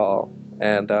at all.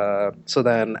 And so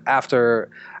then after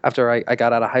I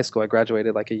got out of high school, I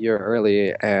graduated like a year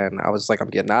early, and I was like, I'm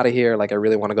getting out of here. Like I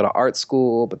really want to go to art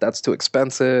school, but that's too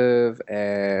expensive.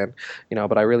 And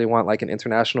but I really want like an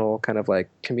international kind of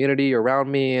like community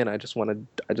around me, and I just want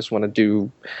to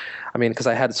do, I mean, because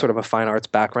I had sort of a fine arts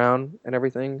background and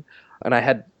everything, and I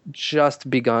had just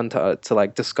begun to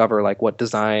like discover like what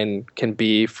design can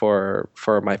be for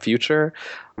my future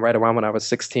right around when I was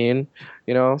 16,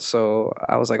 so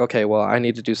I was like, okay, well, I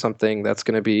need to do something that's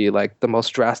going to be like the most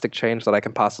drastic change that I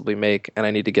can possibly make, and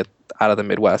I need to get out of the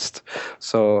Midwest.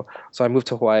 So I moved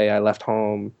to Hawaii. I left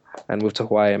home and moved to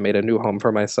Hawaii and made a new home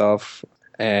for myself.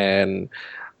 And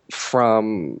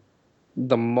from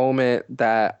the moment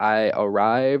that I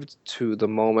arrived to the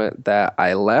moment that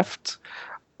I left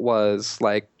was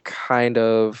like kind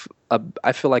of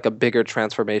I feel like a bigger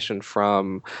transformation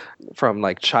from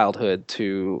like childhood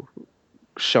to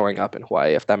showing up in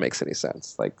Hawaii, if that makes any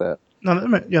sense. Like that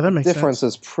makes difference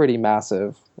sense. is pretty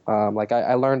massive. Like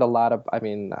I learned a lot of,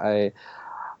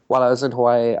 while I was in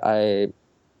Hawaii, I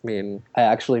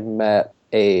actually met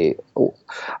I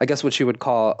guess what you would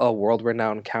call a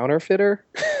world-renowned counterfeiter.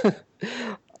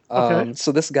 Okay.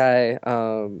 So this guy,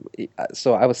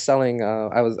 so I was selling,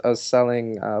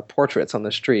 portraits on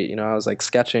the street. I was like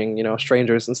sketching,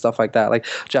 strangers and stuff like that, like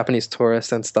Japanese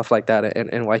tourists and stuff like that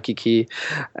in Waikiki.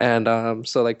 And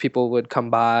so like people would come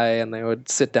by and they would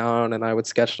sit down and I would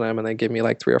sketch them and they give me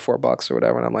like $3 or $4 or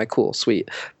whatever. And I'm like, cool, sweet,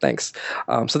 thanks.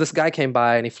 So this guy came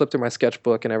by and he flipped through my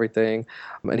sketchbook and everything.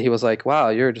 And he was like, wow,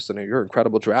 you're an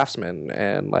incredible draftsman,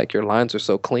 and like your lines are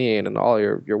so clean and all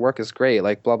your work is great,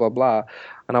 like blah, blah, blah.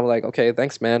 And I'm like, okay,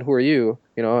 thanks, man. Who are you?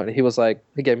 And he was like,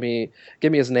 he gave me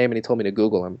his name and he told me to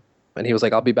Google him. And he was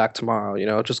like, I'll be back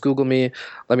tomorrow, just Google me.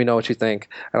 Let me know what you think.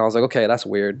 And I was like, okay, that's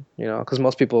weird, because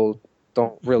most people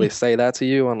don't really say that to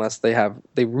you unless they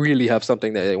really have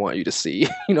something that they want you to see,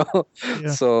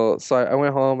 Yeah. So I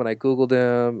went home and I Googled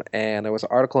him, and there was an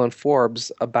article in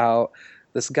Forbes about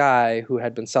this guy who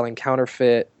had been selling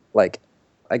counterfeit, like,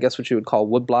 I guess what you would call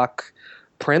woodblock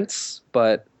prints,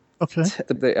 but Okay.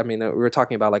 we were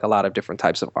talking about like a lot of different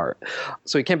types of art.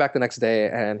 So he came back the next day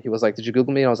and he was like, did you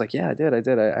Google me? And I was like, yeah, I did.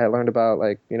 I learned about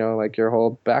like, like your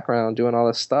whole background doing all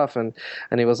this stuff. And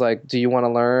he was like, do you want to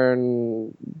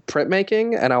learn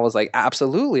printmaking? And I was like,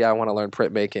 absolutely, I want to learn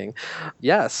printmaking.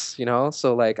 Yes.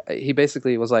 So like he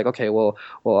basically was like, okay, well,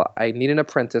 I need an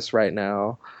apprentice right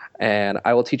now. And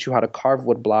I will teach you how to carve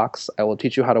wood blocks. I will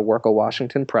teach you how to work a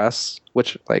Washington press,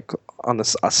 which, like, on a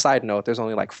side note, there's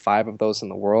only like 5 of those in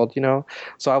the world,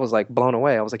 So I was like blown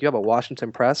away. I was like, you have a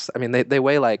Washington press? I mean, they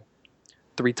weigh like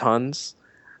 3 tons,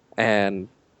 and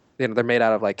they're made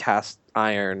out of like cast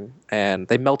iron, and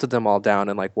they melted them all down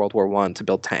in like World War I to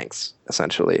build tanks,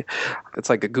 essentially. It's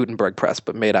like a Gutenberg press,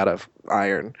 but made out of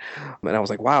iron. And I was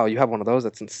like, wow, you have one of those?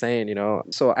 That's insane, you know?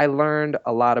 So I learned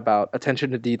a lot about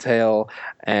attention to detail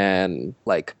and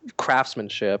like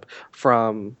craftsmanship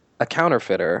from a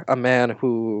counterfeiter, a man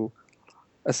who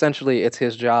essentially it's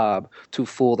his job to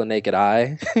fool the naked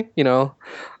eye, you know?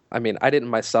 I mean, I didn't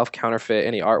myself counterfeit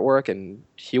any artwork, and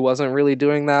he wasn't really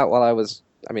doing that while I was.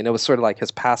 I mean, it was sort of like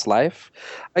his past life,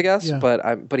 I guess. Yeah.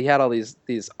 But he had all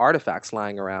these artifacts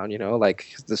lying around, you know,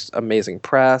 like this amazing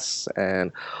press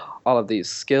and all of these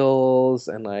skills,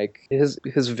 and like his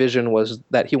vision was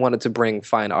that he wanted to bring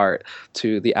fine art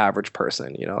to the average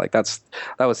person, you know, like that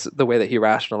was the way that he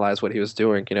rationalized what he was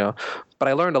doing, you know. But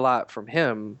I learned a lot from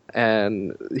him,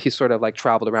 and he sort of like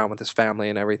traveled around with his family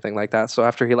and everything like that. So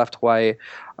after he left Hawaii,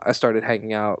 I started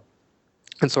hanging out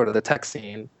in sort of the tech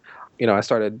scene. You know, I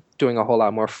started doing a whole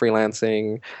lot more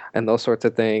freelancing and those sorts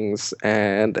of things,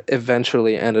 and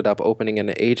eventually ended up opening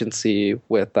an agency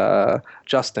with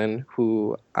Justin,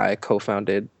 who I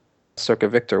co-founded Circa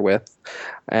Victor with.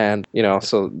 And, you know,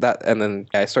 so that, and then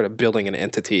I started building an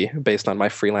entity based on my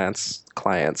freelance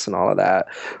clients and all of that,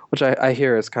 which I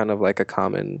hear is kind of like a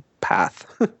common path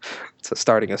to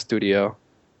starting a studio.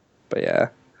 But yeah.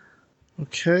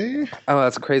 Okay. Oh,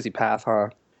 that's a crazy path, huh?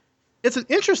 It's an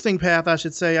interesting path, I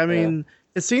should say. I mean,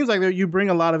 it seems like you bring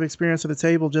a lot of experience to the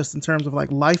table just in terms of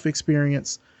like life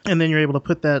experience, and then you're able to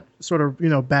put that sort of, you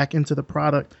know, back into the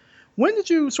product. When did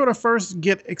you sort of first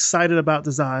get excited about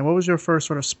design? What was your first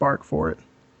sort of spark for it?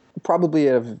 Probably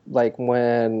like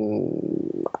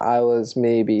when I was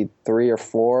maybe 3 or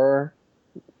 4.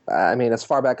 I mean, as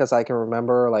far back as I can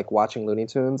remember, like watching Looney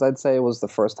Tunes, I'd say was the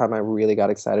first time I really got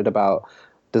excited about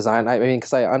design. I mean,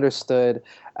 because I understood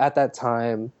at that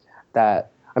time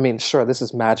that, I mean, sure, this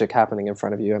is magic happening in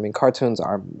front of you. I mean, cartoons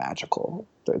are magical.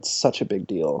 It's such a big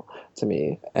deal to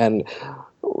me. And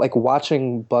like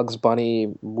watching Bugs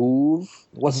Bunny move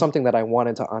was something that I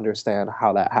wanted to understand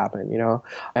how that happened, you know?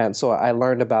 And so I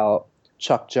learned about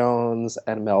Chuck Jones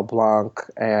and Mel Blanc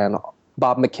and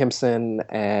Bob McKimson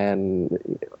and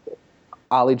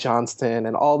Ollie Johnston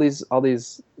and all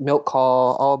these Milk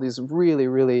Call, all these really,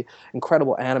 really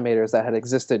incredible animators that had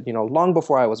existed, you know, long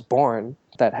before I was born,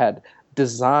 that had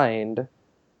designed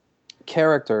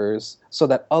characters so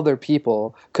that other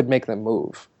people could make them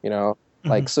move, you know?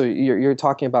 Like, so you're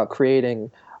talking about creating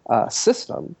a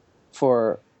system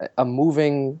for a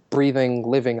moving, breathing,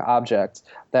 living object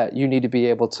that you need to be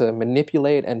able to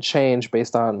manipulate and change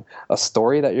based on a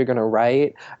story that you're going to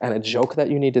write and a joke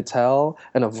that you need to tell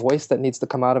and a voice that needs to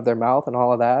come out of their mouth and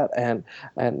all of that. And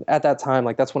at that time,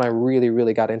 like, that's when I really,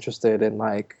 really got interested in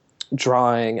like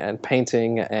drawing and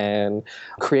painting and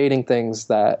creating things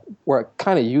that were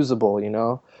kind of usable, you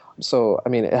know? So, I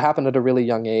mean, it happened at a really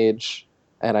young age,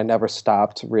 and I never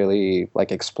stopped really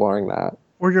like exploring that.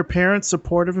 Were your parents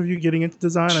supportive of you getting into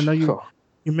design? I know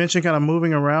you mentioned kind of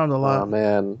moving around a lot. Oh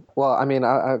man. Well, I mean,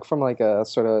 I from like a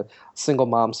sort of single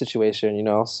mom situation, you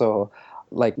know, so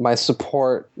like my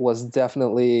support was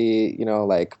definitely, you know,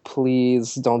 like,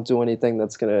 please don't do anything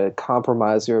that's going to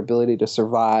compromise your ability to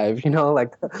survive, you know,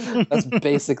 like that's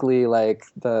basically like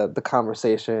the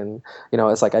conversation, you know.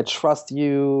 It's like, I trust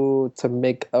you to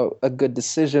make a good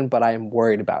decision, but I am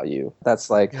worried about you. That's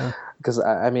like, because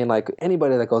I mean, like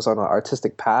anybody that goes on an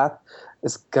artistic path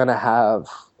is going to have,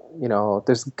 you know,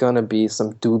 there's going to be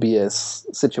some dubious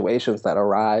situations that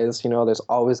arise, you know, there's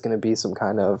always going to be some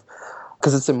kind of,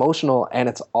 because it's emotional and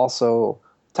it's also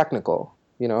technical,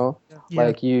 you know? Yeah.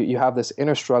 Like you have this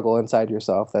inner struggle inside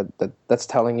yourself that's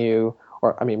telling you,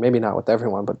 or I mean, maybe not with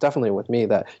everyone, but definitely with me,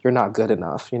 that you're not good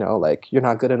enough, you know? Like you're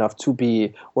not good enough to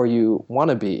be where you want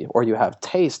to be, or you have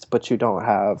taste, but you don't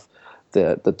have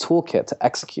the toolkit to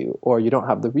execute, or you don't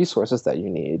have the resources that you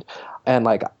need. And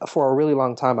like for a really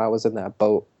long time, I was in that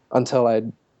boat until I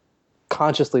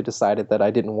consciously decided that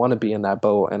I didn't want to be in that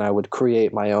boat, and I would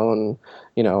create my own,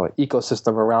 you know,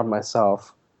 ecosystem around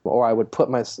myself, or I would put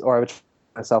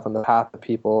myself in the path of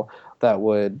people that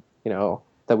would, you know,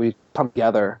 that we come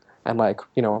together and like,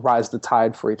 you know, rise the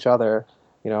tide for each other,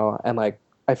 you know. And like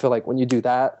I feel like when you do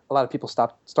that, a lot of people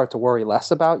start to worry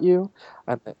less about you,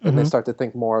 and they start to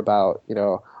think more about, you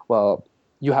know, well,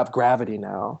 you have gravity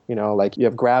now, you know, like you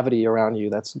have gravity around you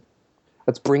that's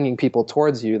bringing people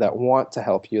towards you that want to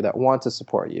help you, that want to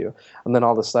support you. And then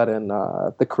all of a sudden,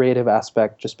 the creative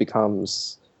aspect just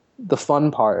becomes the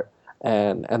fun part.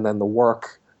 And then the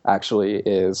work actually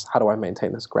is, how do I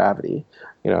maintain this gravity?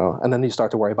 You know, and then you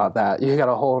start to worry about that. You got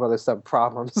a whole other set of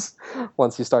problems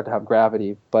once you start to have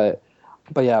gravity. But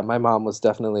yeah, my mom was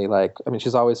definitely like, I mean,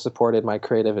 she's always supported my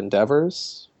creative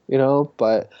endeavors,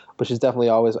 but she's definitely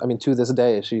always, I mean, to this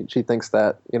day, she thinks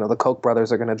that, the Koch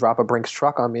brothers are going to drop a Brinks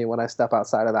truck on me when I step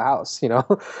outside of the house,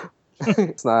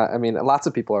 It's not, I mean, lots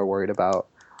of people are worried about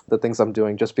the things I'm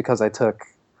doing just because I took,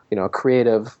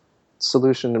 creative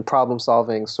solution and problem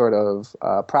solving sort of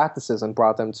practices and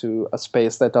brought them to a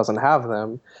space that doesn't have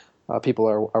them. People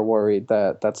are worried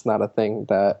that that's not a thing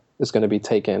that is going to be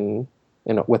taken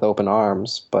with open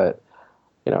arms, but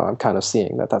I'm kind of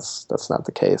seeing that that's not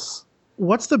the case.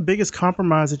 What's the biggest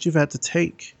compromise that you've had to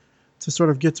take to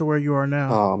sort of get to where you are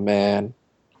now? Oh man,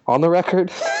 on the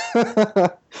record,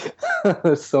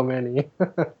 there's so many.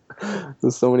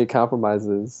 There's so many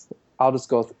compromises. I'll just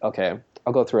go.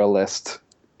 I'll go through a list.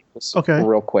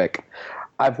 Real quick.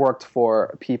 I've worked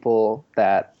for people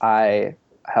that I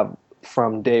have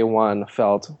from day one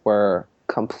felt were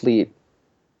complete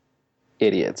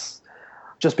idiots,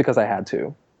 just because I had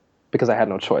to, because I had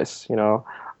no choice.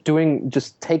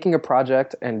 Just taking a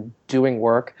project and doing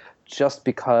work just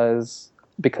because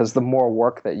the more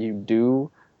work that you do,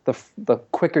 the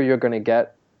quicker you're going to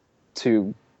get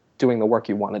to doing the work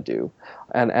you want to do.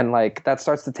 And like that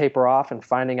starts to taper off, and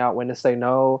finding out when to say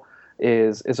no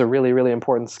is a really, really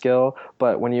important skill.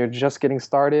 But when you're just getting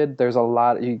started, there's a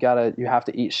lot, you have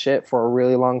to eat shit for a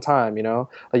really long time,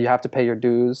 like you have to pay your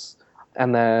dues.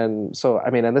 And then,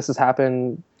 and this has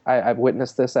happened, I've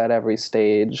witnessed this at every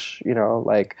stage,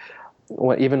 like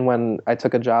even when I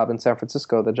took a job in San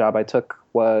Francisco, the job I took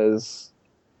was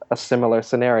a similar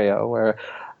scenario where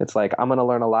it's like, I'm going to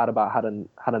learn a lot about how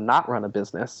to not run a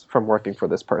business from working for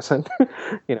this person,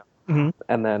 Mm-hmm.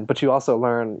 And then, but you also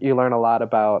learn a lot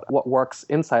about what works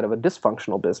inside of a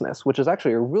dysfunctional business, which is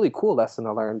actually a really cool lesson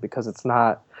to learn because it's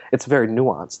very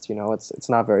nuanced, it's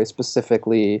not very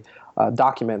specifically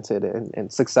documented in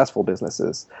successful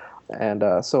businesses. And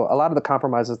so a lot of the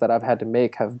compromises that I've had to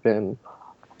make have been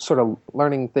sort of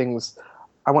learning things,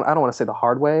 I don't want to say the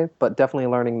hard way, but definitely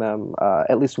learning them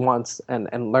at least once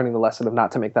and learning the lesson of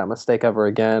not to make that mistake ever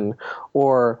again,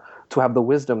 or to have the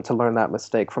wisdom to learn that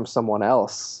mistake from someone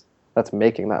else that's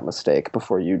making that mistake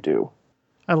before you do.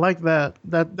 I like that.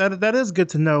 That is good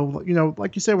to know.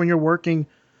 Like you said, when you're working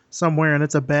somewhere and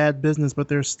it's a bad business, but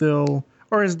they're still,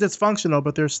 or it's dysfunctional,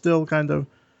 but they're still kind of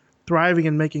thriving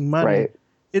and making money. Right.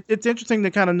 It's interesting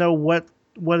to kind of know what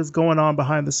is going on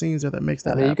behind the scenes there that makes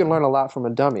that happen. You can learn a lot from a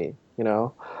dummy,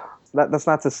 That's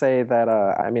not to say that,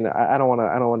 I don't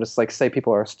want to just like say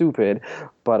people are stupid,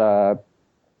 but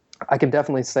I can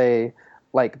definitely say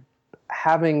like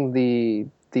having the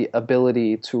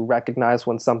ability to recognize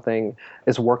when something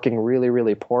is working really,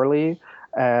 really poorly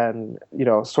and,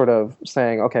 sort of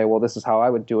saying, okay, well, this is how I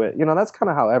would do it. That's kind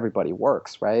of how everybody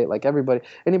works, right? Like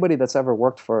anybody that's ever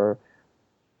worked for,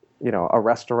 a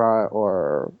restaurant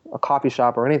or a coffee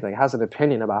shop or anything has an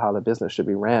opinion about how the business should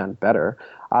be ran better,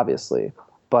 obviously.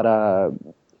 But,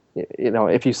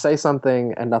 if you say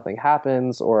something and nothing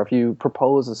happens, or if you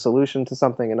propose a solution to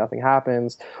something and nothing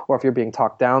happens, or if you're being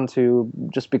talked down to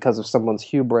just because of someone's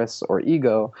hubris or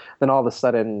ego, then all of a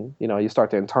sudden, you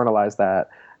start to internalize that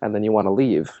and then you want to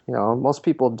leave. Most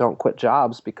people don't quit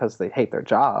jobs because they hate their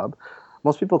job.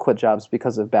 Most people quit jobs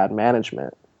because of bad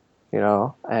management,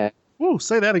 and Ooh,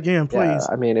 say that again, please.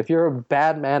 Yeah, if you're a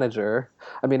bad manager,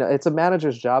 it's a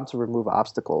manager's job to remove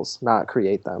obstacles, not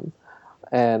create them.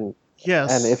 And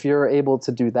yes. And if you're able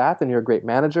to do that, then you're a great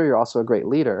manager. You're also a great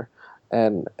leader.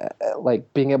 And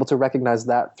like being able to recognize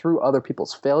that through other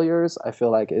people's failures, I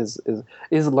feel like is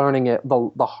learning it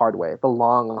the hard way, the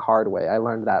long hard way. I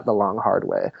learned that the long hard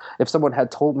way. If someone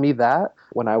had told me that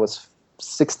when I was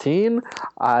 16,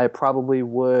 I probably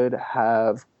would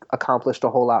have accomplished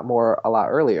a whole lot more a lot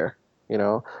earlier.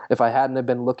 If I hadn't have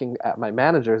been looking at my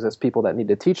managers as people that need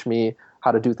to teach me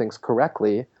how to do things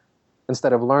correctly,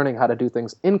 instead of learning how to do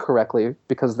things incorrectly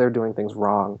because they're doing things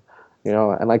wrong,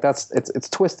 and like it's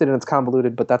twisted and it's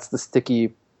convoluted, but that's the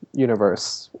sticky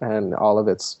universe and all of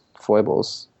its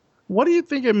foibles. What do you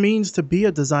think it means to be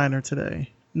a designer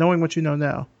today, knowing what you know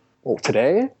now? Well,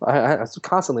 today, it's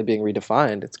constantly being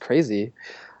redefined. It's crazy.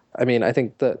 I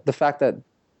think the fact that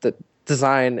the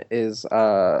design is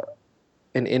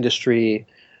an industry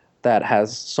that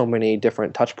has so many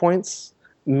different touch points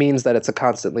means that it's a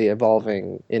constantly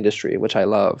evolving industry, which I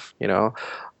love,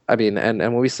 and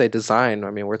when we say design,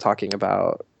 we're talking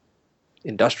about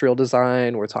industrial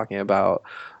design, we're talking about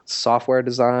software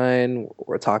design,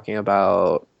 we're talking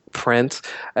about print,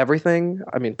 everything.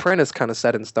 Print is kind of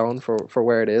set in stone for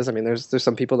where it is. There's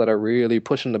some people that are really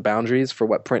pushing the boundaries for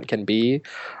what print can be,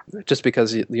 just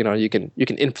because you can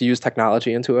infuse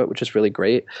technology into it, which is really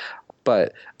great.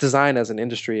 But design as an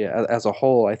industry as a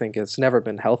whole, I think it's never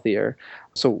been healthier.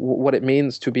 So what it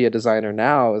means to be a designer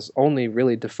now is only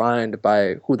really defined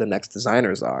by who the next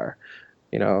designers are.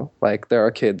 Like there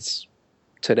are kids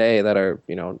today that are,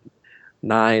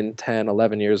 9, 10,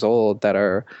 11 years old that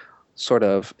are sort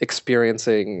of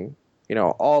experiencing,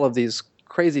 all of these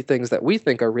crazy things that we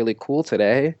think are really cool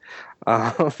today.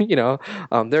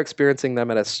 They're experiencing them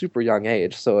at a super young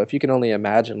age. So if you can only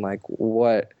imagine like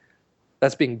what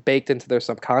that's being baked into their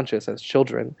subconscious as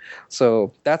children.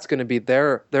 So that's going to be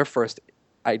their first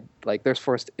their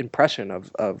first impression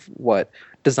of what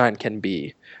design can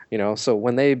be, so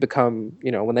when they become,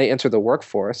 when they enter the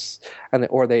workforce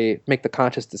or they make the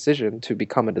conscious decision to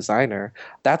become a designer,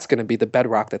 that's going to be the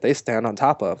bedrock that they stand on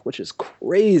top of, which is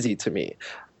crazy to me.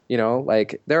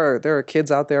 Like there are kids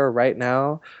out there right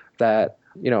now that,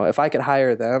 if I could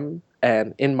hire them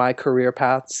and in my career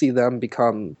path see them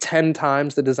become 10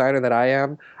 times the designer that I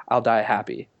am, I'll die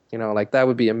happy. Like that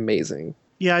would be amazing.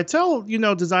 Yeah, I tell,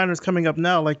 designers coming up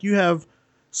now, like you have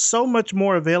so much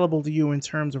more available to you in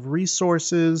terms of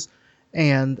resources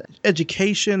and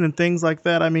education and things like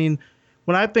that. I mean,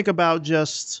 when I think about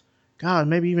just, God,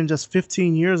 maybe even just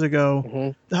 15 years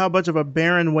ago, how much of a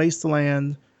barren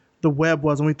wasteland the web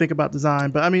was when we think about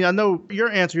design. But I mean, I know your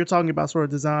answer, you're talking about sort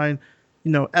of design,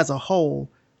 as a whole.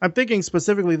 I'm thinking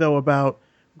specifically, though, about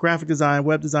graphic design,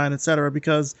 web design, et cetera,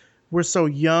 because we're so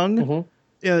young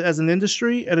as an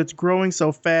industry and it's growing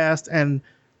so fast, and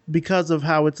because of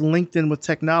how it's linked in with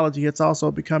technology, it's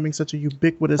also becoming such a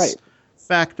ubiquitous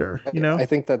factor. I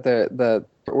think that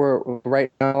we're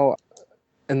right now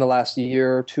in the last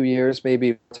year, 2 years,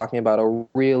 maybe talking about a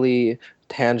really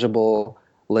tangible,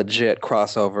 legit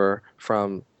crossover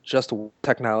from just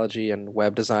technology and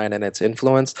web design and its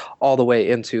influence all the way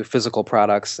into physical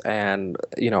products and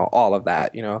all of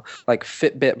that. Like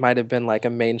Fitbit might have been like a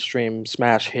mainstream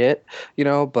smash hit,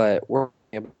 but we're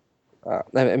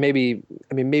maybe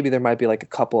there might be like a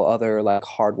couple other like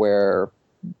hardware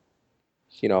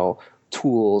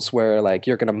tools where like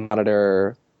you're going to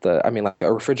monitor like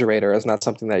a refrigerator is not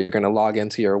something that you're going to log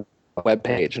into your web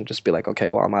page and just be like, okay,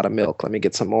 well, I'm out of milk, let me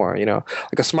get some more.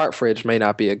 Like a smart fridge may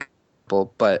not be a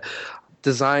but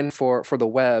design for the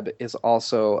web is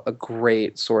also a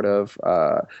great sort of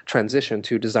transition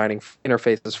to designing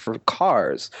interfaces for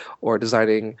cars or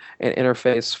designing an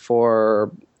interface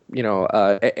for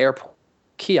an airport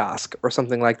kiosk or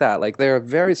something like that. Like they're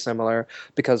very similar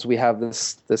because we have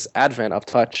this advent of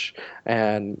touch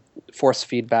and force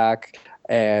feedback,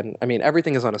 and I mean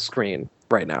everything is on a screen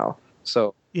right now.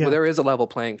 So there is a level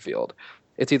playing field.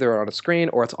 It's either on a screen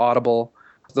or it's audible.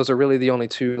 Those are really the only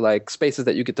two like spaces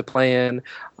that you get to play in.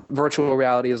 Virtual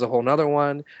reality is a whole nother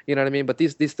one, you know what I mean? But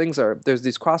these things there's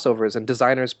these crossovers, and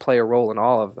designers play a role in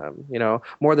all of them,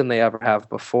 more than they ever have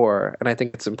before. And I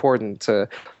think it's important to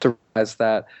realize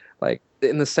that, like,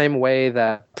 in the same way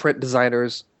that print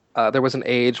designers, there was an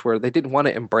age where they didn't want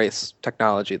to embrace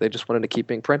technology. They just wanted to keep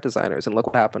being print designers. And look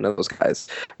what happened to those guys.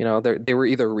 They were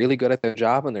either really good at their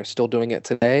job and they're still doing it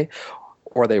today,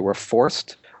 or they were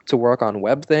forced to work on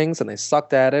web things and they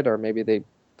sucked at it, or maybe they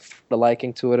found a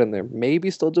liking to it and they're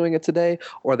maybe still doing it today,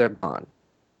 or they're gone.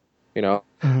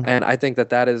 And I think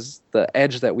that is the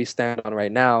edge that we stand on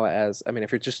right now.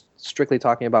 If you're just strictly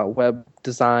talking about web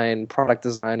design, product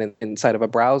design inside of a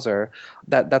browser,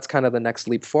 that's kind of the next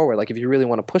leap forward. Like if you really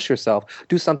want to push yourself,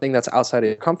 do something that's outside of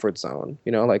your comfort zone,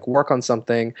 like work on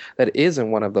something that is in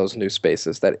one of those new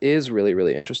spaces that is really,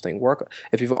 really interesting.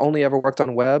 If you've only ever worked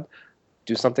on web,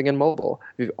 do something in mobile.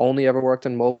 If you've only ever worked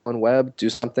in mobile and web, do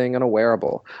something in a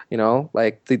wearable.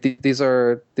 Like these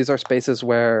are spaces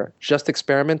where just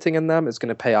experimenting in them is going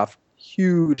to pay off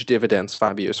huge dividends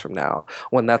 5 years from now,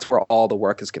 when that's where all the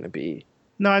work is going to be.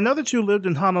 Now, I know that you lived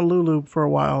in Honolulu for a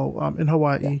while, in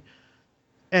Hawaii,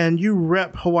 and you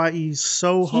rep Hawaii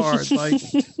so hard.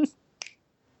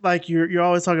 Like you're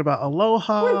always talking about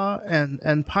aloha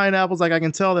and pineapples. Like I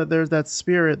can tell that there's that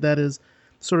spirit that is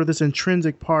sort of this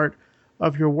intrinsic part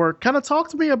of your work. Kind of talk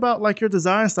to me about like your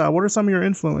design style. What are some of your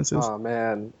influences? Oh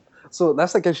man, so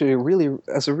that's like actually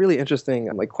that's a really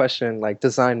interesting like question, like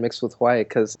design mixed with Hawaii,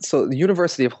 because so the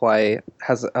University of Hawaii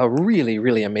has a really,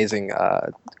 really amazing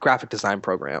graphic design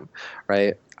program,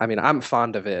 right? I mean, I'm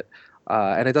fond of it.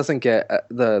 And it doesn't get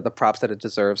the props that it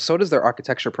deserves. So does their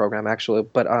architecture program, actually.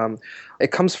 But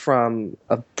it comes from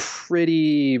a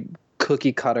pretty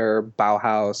cookie cutter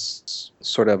Bauhaus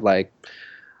sort of like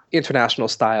international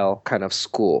style kind of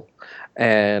school.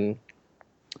 And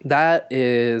that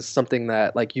is something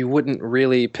that like you wouldn't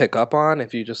really pick up on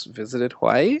if you just visited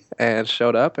Hawaii and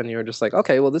showed up and you're just like,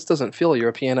 okay, well, this doesn't feel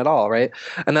European at all, right?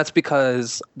 And that's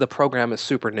because the program is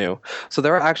super new. So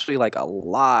there are actually like a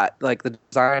lot, like the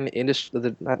design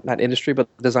industry, not industry, but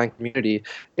the design community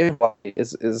in Hawaii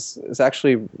is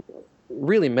actually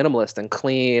really minimalist and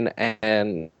clean,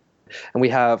 and we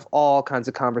have all kinds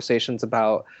of conversations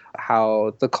about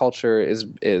how the culture is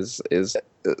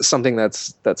something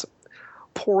that's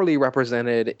poorly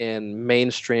represented in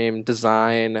mainstream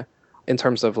design in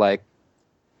terms of like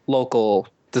local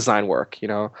design work, you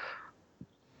know.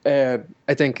 And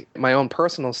I think my own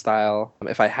personal style,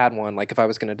 if I had one, like if I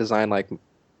was going to design like, you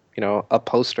know, a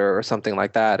poster or something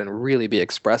like that and really be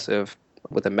expressive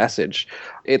with a message,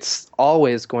 it's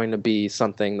always going to be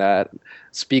something that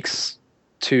speaks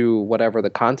to whatever the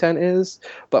content is.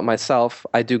 But myself,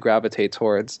 I do gravitate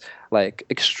towards like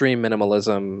extreme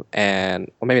minimalism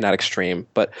and, well, maybe not extreme,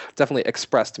 but definitely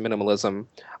expressed minimalism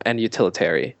and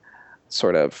utilitarian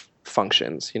sort of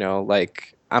functions. You know,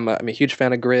 like I'm a huge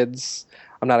fan of grids.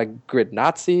 I'm not a grid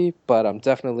Nazi, but I'm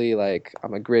definitely like,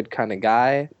 I'm a grid kind of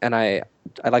guy, and I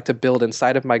like to build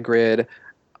inside of my grid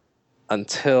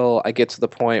until I get to the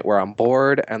point where I'm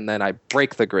bored, and then I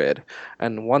break the grid.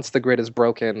 And once the grid is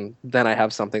broken, then I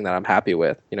have something that I'm happy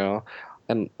with, you know.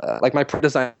 And like my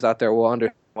designers out there will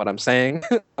understand what I'm saying.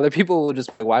 Other people will just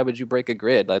be like, why would you break a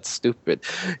grid? That's stupid,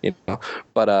 you know.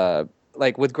 But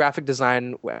like with graphic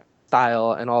design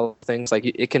style and all things, like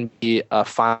it can be a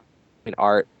fine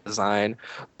art design,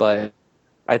 but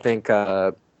I think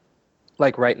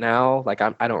like right now, like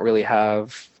I don't really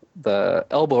have the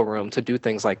elbow room to do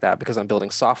things like that because I'm building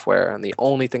software, and the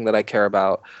only thing that I care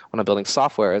about when I'm building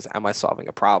software is, am I solving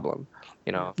a problem,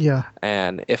 you know? Yeah.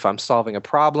 And if I'm solving a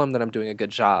problem, then I'm doing a good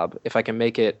job. If I can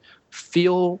make it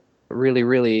feel really,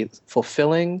 really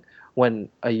fulfilling when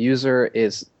a user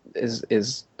is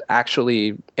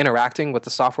actually interacting with the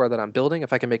software that I'm building,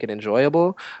 if I can make it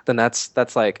enjoyable, then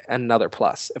that's like another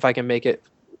plus. If I can make it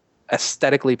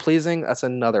aesthetically pleasing, that's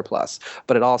another plus.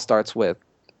 But it all starts with,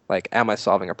 like, am I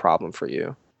solving a problem for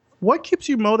you? What keeps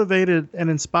you motivated and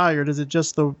inspired? Is it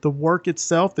just the work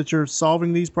itself that you're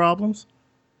solving these problems?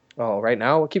 Oh, right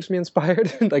now, what keeps me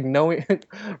inspired? Like knowing,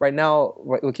 right now,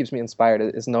 what keeps me inspired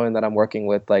is knowing that I'm working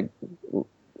with, like,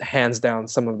 hands down,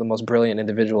 some of the most brilliant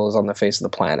individuals on the face of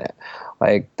the planet.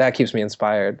 Like, that keeps me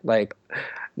inspired. Like,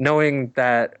 knowing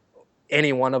that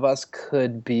any one of us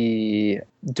could be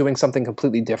doing something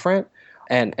completely different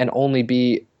and only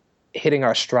be hitting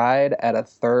our stride at a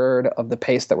third of the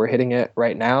pace that we're hitting it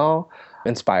right now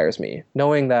inspires me.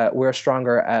 Knowing that we're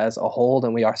stronger as a whole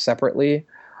than we are separately,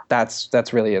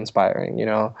 that's really inspiring, you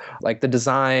know. Like the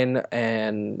design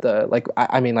and the, like,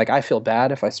 I mean, like, I feel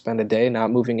bad if I spend a day not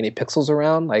moving any pixels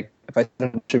around. Like if I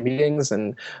spend a bunch of meetings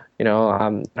and, you know,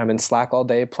 I'm in Slack all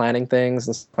day planning things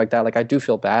and stuff like that, like I do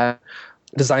feel bad.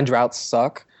 Design droughts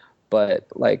suck. But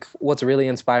like, what's really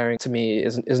inspiring to me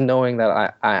is knowing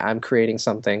that I'm creating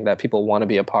something that people want to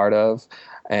be a part of,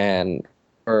 and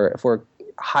or if we're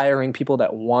hiring people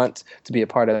that want to be a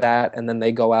part of that, and then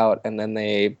they go out and then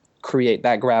they create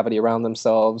that gravity around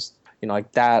themselves, you know,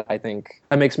 like that. I think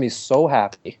that makes me so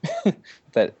happy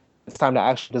that it's time to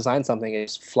actually design something. It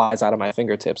just flies out of my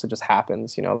fingertips. It just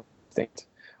happens, you know,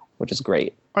 which is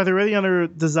great. Are there any other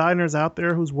designers out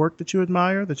there whose work that you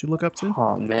admire, that you look up to?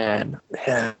 Oh man,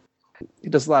 yeah. He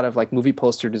does a lot of like movie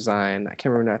poster design. I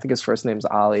can't remember. I think his first name's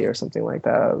Ollie or something like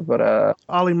that. But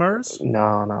Ollie Murs?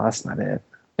 No, that's not it.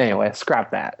 Anyway,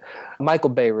 scrap that. Michael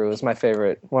Beirut is my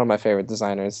favorite. One of my favorite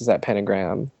designers is at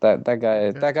Pentagram. That guy.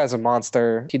 Okay. That guy's a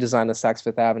monster. He designed the Saks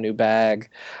Fifth Avenue bag,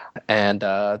 and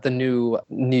the new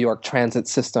New York transit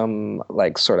system.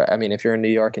 Like, sort of. I mean, if you're in New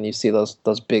York and you see those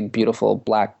big, beautiful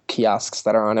black kiosks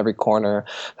that are on every corner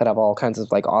that have all kinds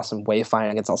of like awesome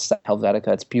wayfinding. It's all set Helvetica.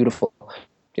 It's beautiful.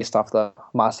 Based off the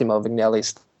Massimo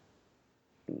Vignelli.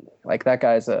 Like that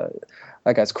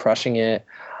guy's crushing it.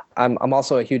 I'm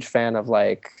also a huge fan of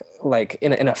like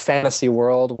in a fantasy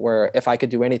world where if I could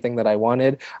do anything that I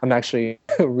wanted, I'm actually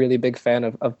a really big fan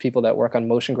of people that work on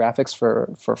motion graphics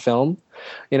for film,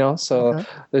 you know. So okay.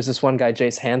 There's this one guy,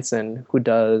 Jace Hansen, who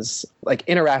does like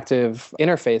interactive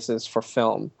interfaces for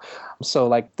film. So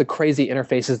like the crazy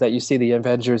interfaces that you see the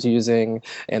Avengers using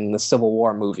in the Civil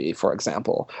War movie, for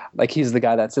example. Like he's the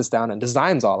guy that sits down and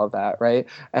designs all of that, right?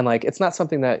 And like it's not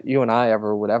something that you and I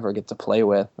would ever get to play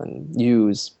with and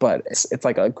use, but it's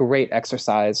like a great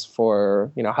exercise for,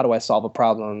 you know, how do I solve a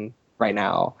problem right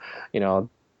now, you know,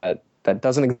 that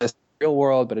doesn't exist in the real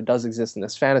world, but it does exist in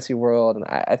this fantasy world. And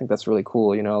I think that's really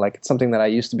cool, you know, like it's something that I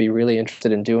used to be really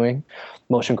interested in doing,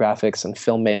 motion graphics and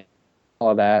filmmaking,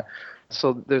 all of that.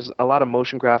 So there's a lot of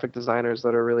motion graphic designers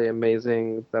that are really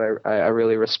amazing that I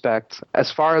really respect.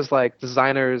 As far as like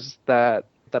designers that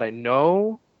I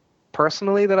know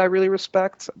personally that I really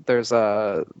respect, there's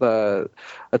a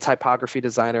typography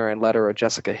designer and letterer,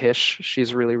 Jessica Hish.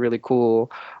 She's really, really cool.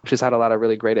 She's had a lot of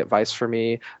really great advice for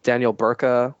me. Daniel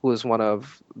Burka, who is one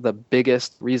of the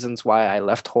biggest reasons why I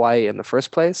left Hawaii in the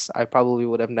first place. I probably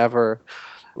would have never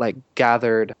like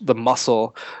gathered the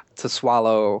muscle to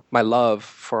swallow my love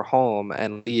for home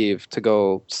and leave to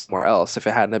go somewhere else if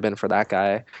it hadn't have been for that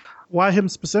guy. Why him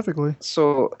specifically?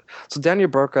 So Daniel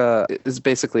Burka is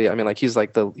basically, I mean, like he was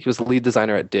the lead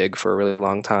designer at Dig for a really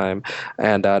long time,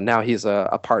 and now he's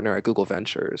a partner at Google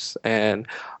Ventures. And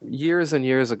years and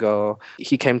years ago,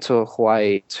 he came to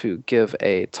Hawaii to give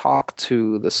a talk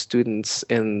to the students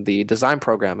in the design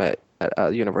program at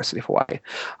University of Hawaii.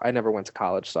 I never went to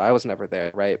college, so I was never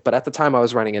there, right? But at the time, I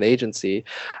was running an agency,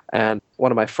 and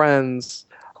one of my friends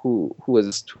who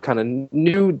was kind of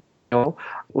new,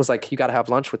 was like, you got to have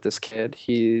lunch with this kid.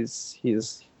 He's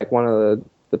like one of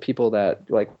the people that,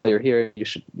 like, while you're here, you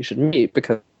should meet,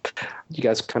 because you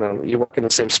guys you work in the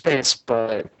same space,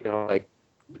 but like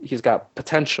he's got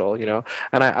potential,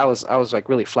 and I was like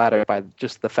really flattered by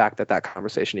just the fact that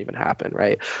conversation even happened,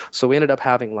 right? So we ended up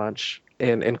having lunch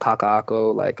in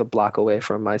Kaka'ako, like a block away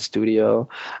from my studio,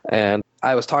 and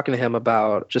I was talking to him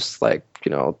about just like,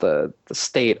 the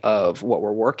state of what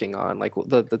we're working on, like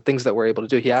the things that we're able to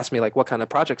do. He asked me like, what kind of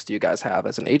projects do you guys have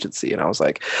as an agency? And I was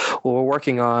like, well, we're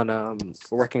working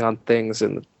on things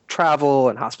in travel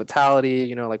and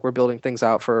hospitality, like we're building things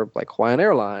out for like Hawaiian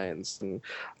Airlines and,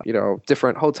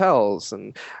 different hotels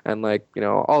and like,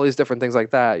 all these different things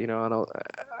like that,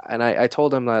 and I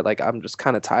told him that like, I'm just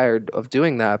kind of tired of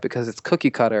doing that because it's cookie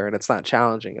cutter and it's not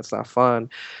challenging. It's not fun.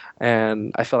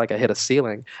 And I felt like I hit a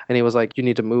ceiling. And he was like, you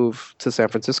need to move to San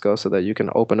Francisco so that you can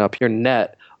open up your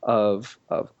net of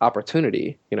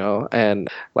opportunity, and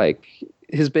like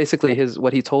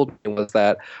what he told me was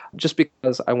that just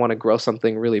because I want to grow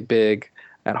something really big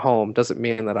at home doesn't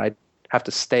mean that I have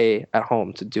to stay at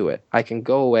home to do it. I can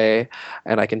go away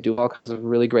and I can do all kinds of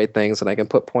really great things, and I can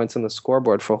put points on the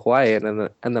scoreboard for Hawaii, and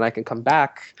then I can come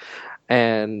back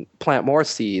and plant more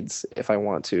seeds if I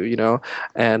want to,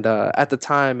 And at the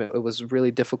time, it was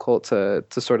really difficult to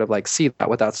sort of like see that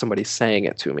without somebody saying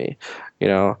it to me,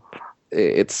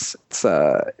 It's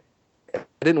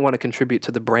I didn't want to contribute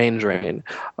to the brain drain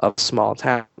of a small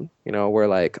town, where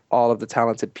like all of the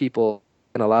talented people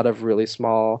in a lot of really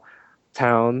small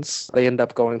towns, they end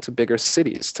up going to bigger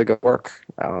cities to go work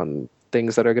on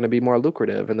things that are going to be more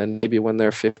lucrative. And then maybe when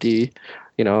they're 50,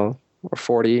 or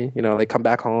 40, they come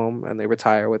back home and they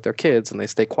retire with their kids and they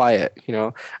stay quiet.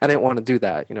 I didn't want to do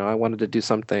that. I wanted to do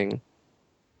something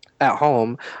at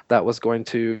home that was going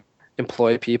to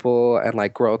employ people and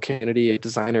like grow a community of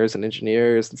designers and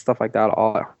engineers and stuff like that.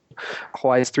 All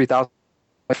Hawaii's 3,000,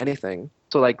 anything.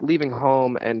 So like leaving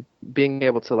home and being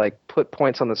able to like put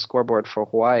points on the scoreboard for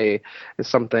Hawaii is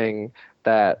something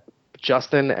that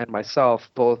Justin and myself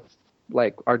both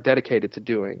like are dedicated to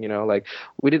doing. Like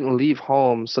we didn't leave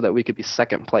home so that we could be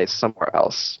second place somewhere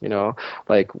else.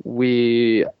 Like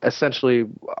we essentially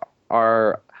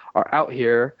are out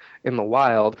here in the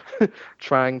wild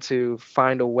trying to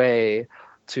find a way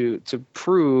to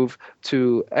prove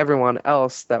to everyone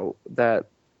else that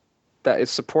is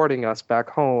supporting us back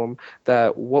home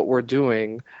that what we're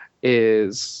doing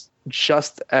is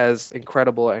just as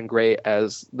incredible and great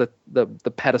as the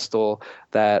pedestal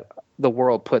that the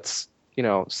world puts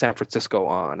San Francisco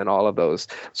on and all of those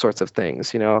sorts of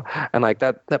things, and like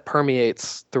that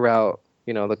permeates throughout,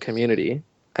 the community.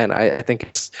 And I think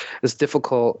it's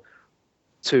difficult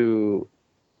to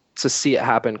see it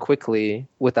happen quickly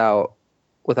without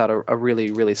a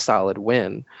really, really solid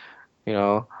win,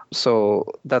 So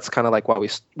that's kind of like why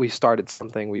we started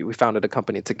something. We founded a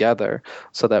company together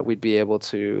so that we'd be able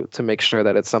to make sure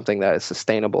that it's something that is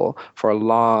sustainable for a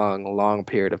long, long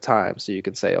period of time. So you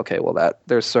can say, okay, well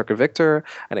there's Circa Victor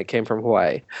and it came from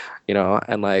Hawaii,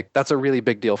 and like that's a really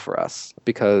big deal for us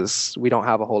because we don't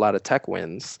have a whole lot of tech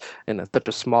wins in such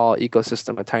a small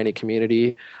ecosystem, a tiny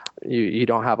community. You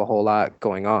don't have a whole lot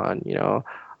going on,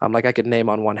 like I could name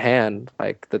on one hand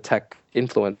like the tech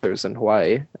influencers in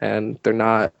Hawaii, and they're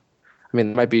not. I mean,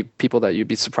 there might be people that you'd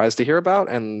be surprised to hear about,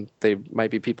 and they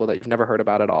might be people that you've never heard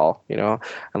about at all, and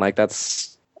like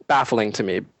that's baffling to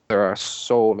me. There are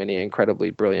so many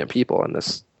incredibly brilliant people in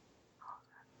this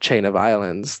chain of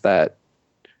islands that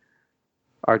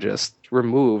are just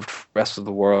removed from the rest of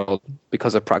the world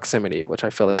because of proximity, which I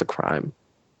feel is a crime.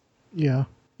 Yeah.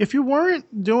 If you weren't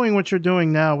doing what you're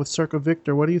doing now with Circa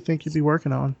Victor, what do you think you'd be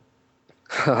working on?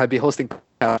 I'd be hosting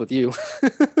podcasts with you.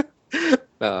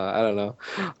 I don't know.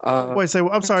 Wait,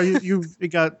 I'm sorry. It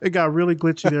got really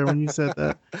glitchy there when you said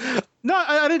that. No,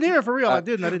 I didn't hear it for real. I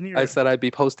didn't hear it. I said I'd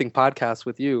be posting podcasts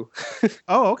with you.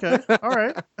 Oh, okay. All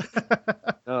right.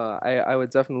 I would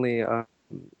definitely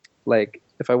like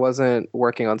if I wasn't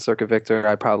working on Circuit Victor,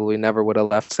 I probably never would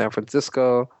have left San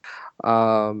Francisco.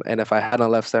 And if I hadn't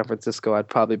left San Francisco, I'd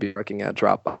probably be working at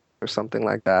Dropbox or something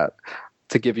like that,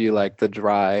 to give you like the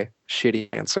dry, shitty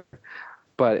answer.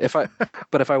 But if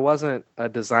I wasn't a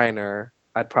designer,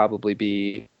 I'd probably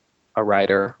be a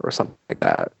writer or something like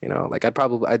that. You know, like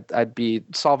I'd be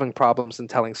solving problems and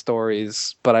telling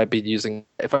stories, but I'd be using.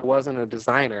 If I wasn't a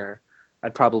designer,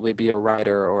 I'd probably be a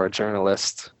writer or a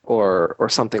journalist or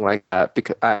something like that,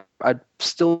 because I'd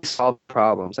still solve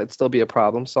problems. I'd still be a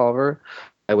problem solver.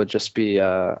 I would just be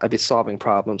I'd be solving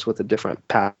problems with a different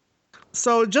path.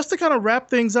 So just to kind of wrap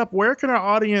things up, where can our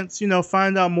audience,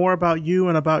 find out more about you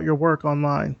and about your work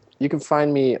online? You can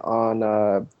find me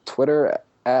on Twitter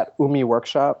at Umi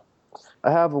Workshop.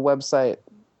 I have a website,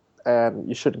 and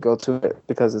you should go to it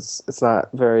because it's not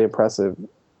very impressive,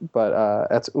 but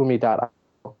that's umi.io.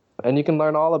 And you can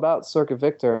learn all about Circuit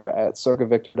Victor at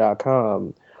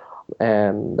circuitvictor.com.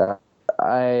 And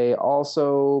I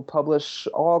also publish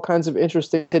all kinds of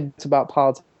interesting tidbits about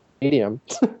politics Medium.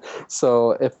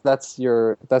 So if that's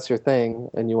your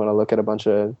thing and you want to look at a bunch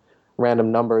of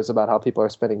random numbers about how people are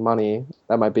spending money,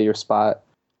 that might be your spot.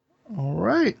 All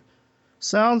right.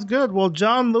 Sounds good. Well,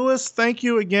 Jon Lewis, thank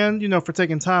you again, for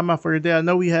taking time out for your day. I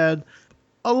know we had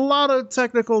a lot of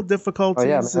technical difficulties. Oh,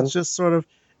 yeah, man. It's just sort of,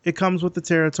 it comes with the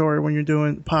territory when you're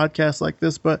doing podcasts like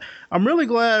this. But I'm really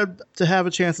glad to have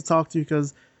a chance to talk to you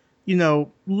because,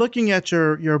 looking at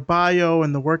your bio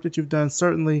and the work that you've done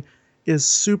certainly is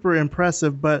super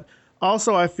impressive. But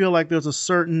also I feel like there's a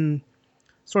certain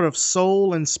sort of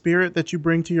soul and spirit that you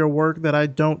bring to your work that I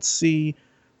don't see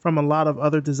from a lot of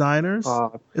other designers.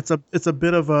 It's a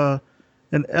bit of an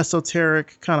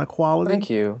esoteric kind of quality. Thank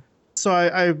you. So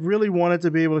I really wanted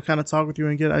to be able to kind of talk with you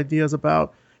and get ideas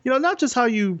about, not just how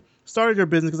you started your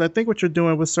business, because I think what you're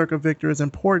doing with Circuit Victor is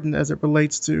important as it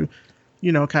relates to,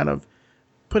 kind of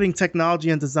putting technology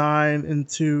and design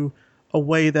into a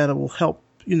way that it will help,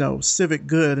 civic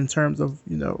good in terms of,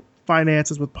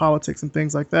 finances with politics and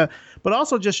things like that. But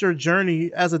also just your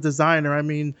journey as a designer. I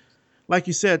mean, like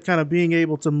you said, kind of being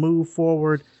able to move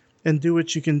forward and do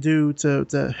what you can do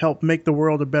to help make the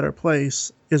world a better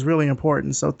place is really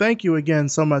important. So thank you again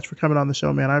so much for coming on the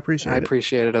show, man. I appreciate it. I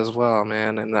appreciate it as well,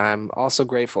 man. And I'm also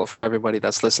grateful for everybody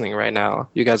that's listening right now.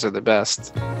 You guys are the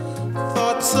best.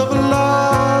 Thoughts of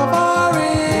love are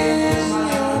in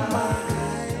your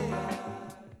mind.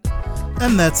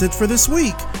 And that's it for this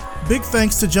week. Big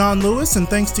thanks to Jon Lewis, and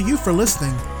thanks to you for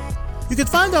listening. You can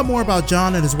find out more about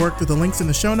Jon and his work through the links in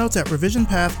the show notes at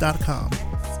revisionpath.com.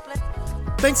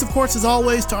 Thanks, of course, as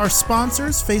always, to our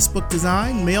sponsors, Facebook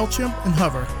Design, MailChimp, and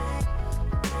Hover.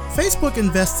 Facebook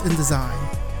invests in design.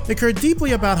 They care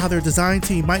deeply about how their design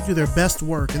team might do their best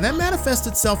work, and that manifests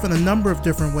itself in a number of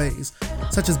different ways,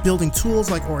 such as building tools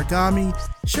like origami,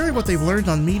 sharing what they've learned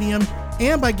on Medium,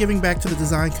 and by giving back to the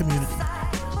design community.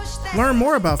 Learn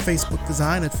more about Facebook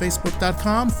Design at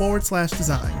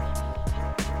facebook.com/design.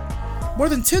 More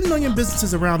than 10 million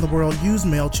businesses around the world use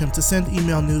MailChimp to send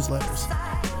email newsletters.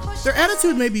 Their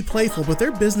attitude may be playful, but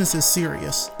their business is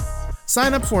serious.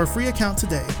 Sign up for a free account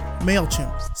today.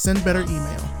 MailChimp. Send better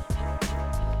email.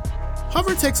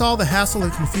 Hover takes all the hassle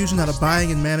and confusion out of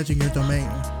buying and managing your domain.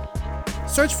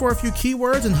 Search for a few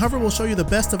keywords and Hover will show you the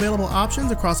best available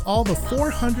options across all the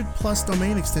 400 plus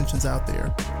domain extensions out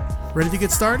there. Ready to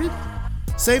get started?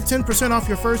 Save 10% off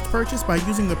your first purchase by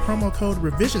using the promo code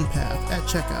RevisionPath at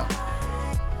checkout.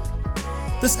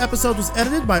 This episode was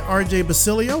edited by RJ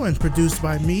Basilio and produced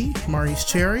by me, Maurice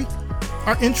Cherry.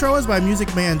 Our intro is by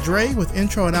Music Man Dre with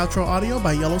intro and outro audio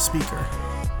by Yellow Speaker.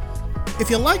 If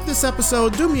you like this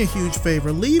episode, do me a huge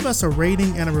favor, leave us a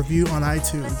rating and a review on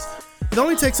iTunes. It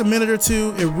only takes a minute or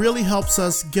two. It really helps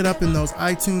us get up in those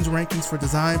iTunes rankings for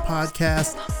design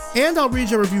podcasts. And I'll read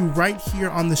your review right here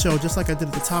on the show, just like I did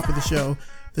at the top of the show,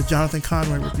 the Jonathan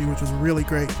Conway review, which was really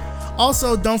great.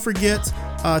 Also, don't forget,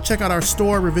 check out our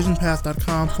store,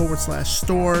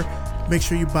 revisionpath.com/store. Make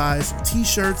sure you buy some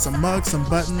t-shirts, some mugs, some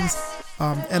buttons,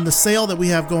 and the sale that we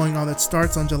have going on that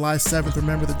starts on July 7th.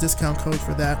 Remember, the discount code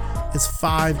for that is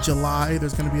 5July.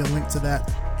 There's going to be a link to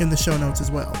that in the show notes as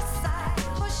well.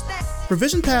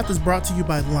 Revision Path is brought to you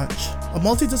by Lunch, a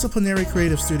multidisciplinary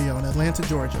creative studio in Atlanta,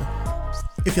 Georgia.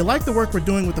 If you like the work we're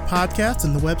doing with the podcast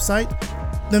and the website,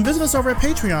 then visit us over at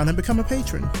Patreon and become a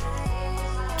patron.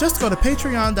 Just go to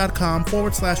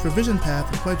patreon.com/revisionpath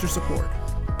and pledge your support.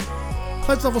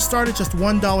 Pledge levels start at just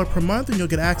 $1 per month, and you'll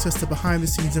get access to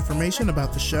behind-the-scenes information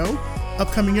about the show,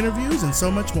 upcoming interviews, and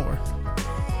so much more.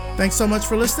 Thanks so much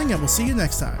for listening, and we'll see you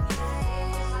next time.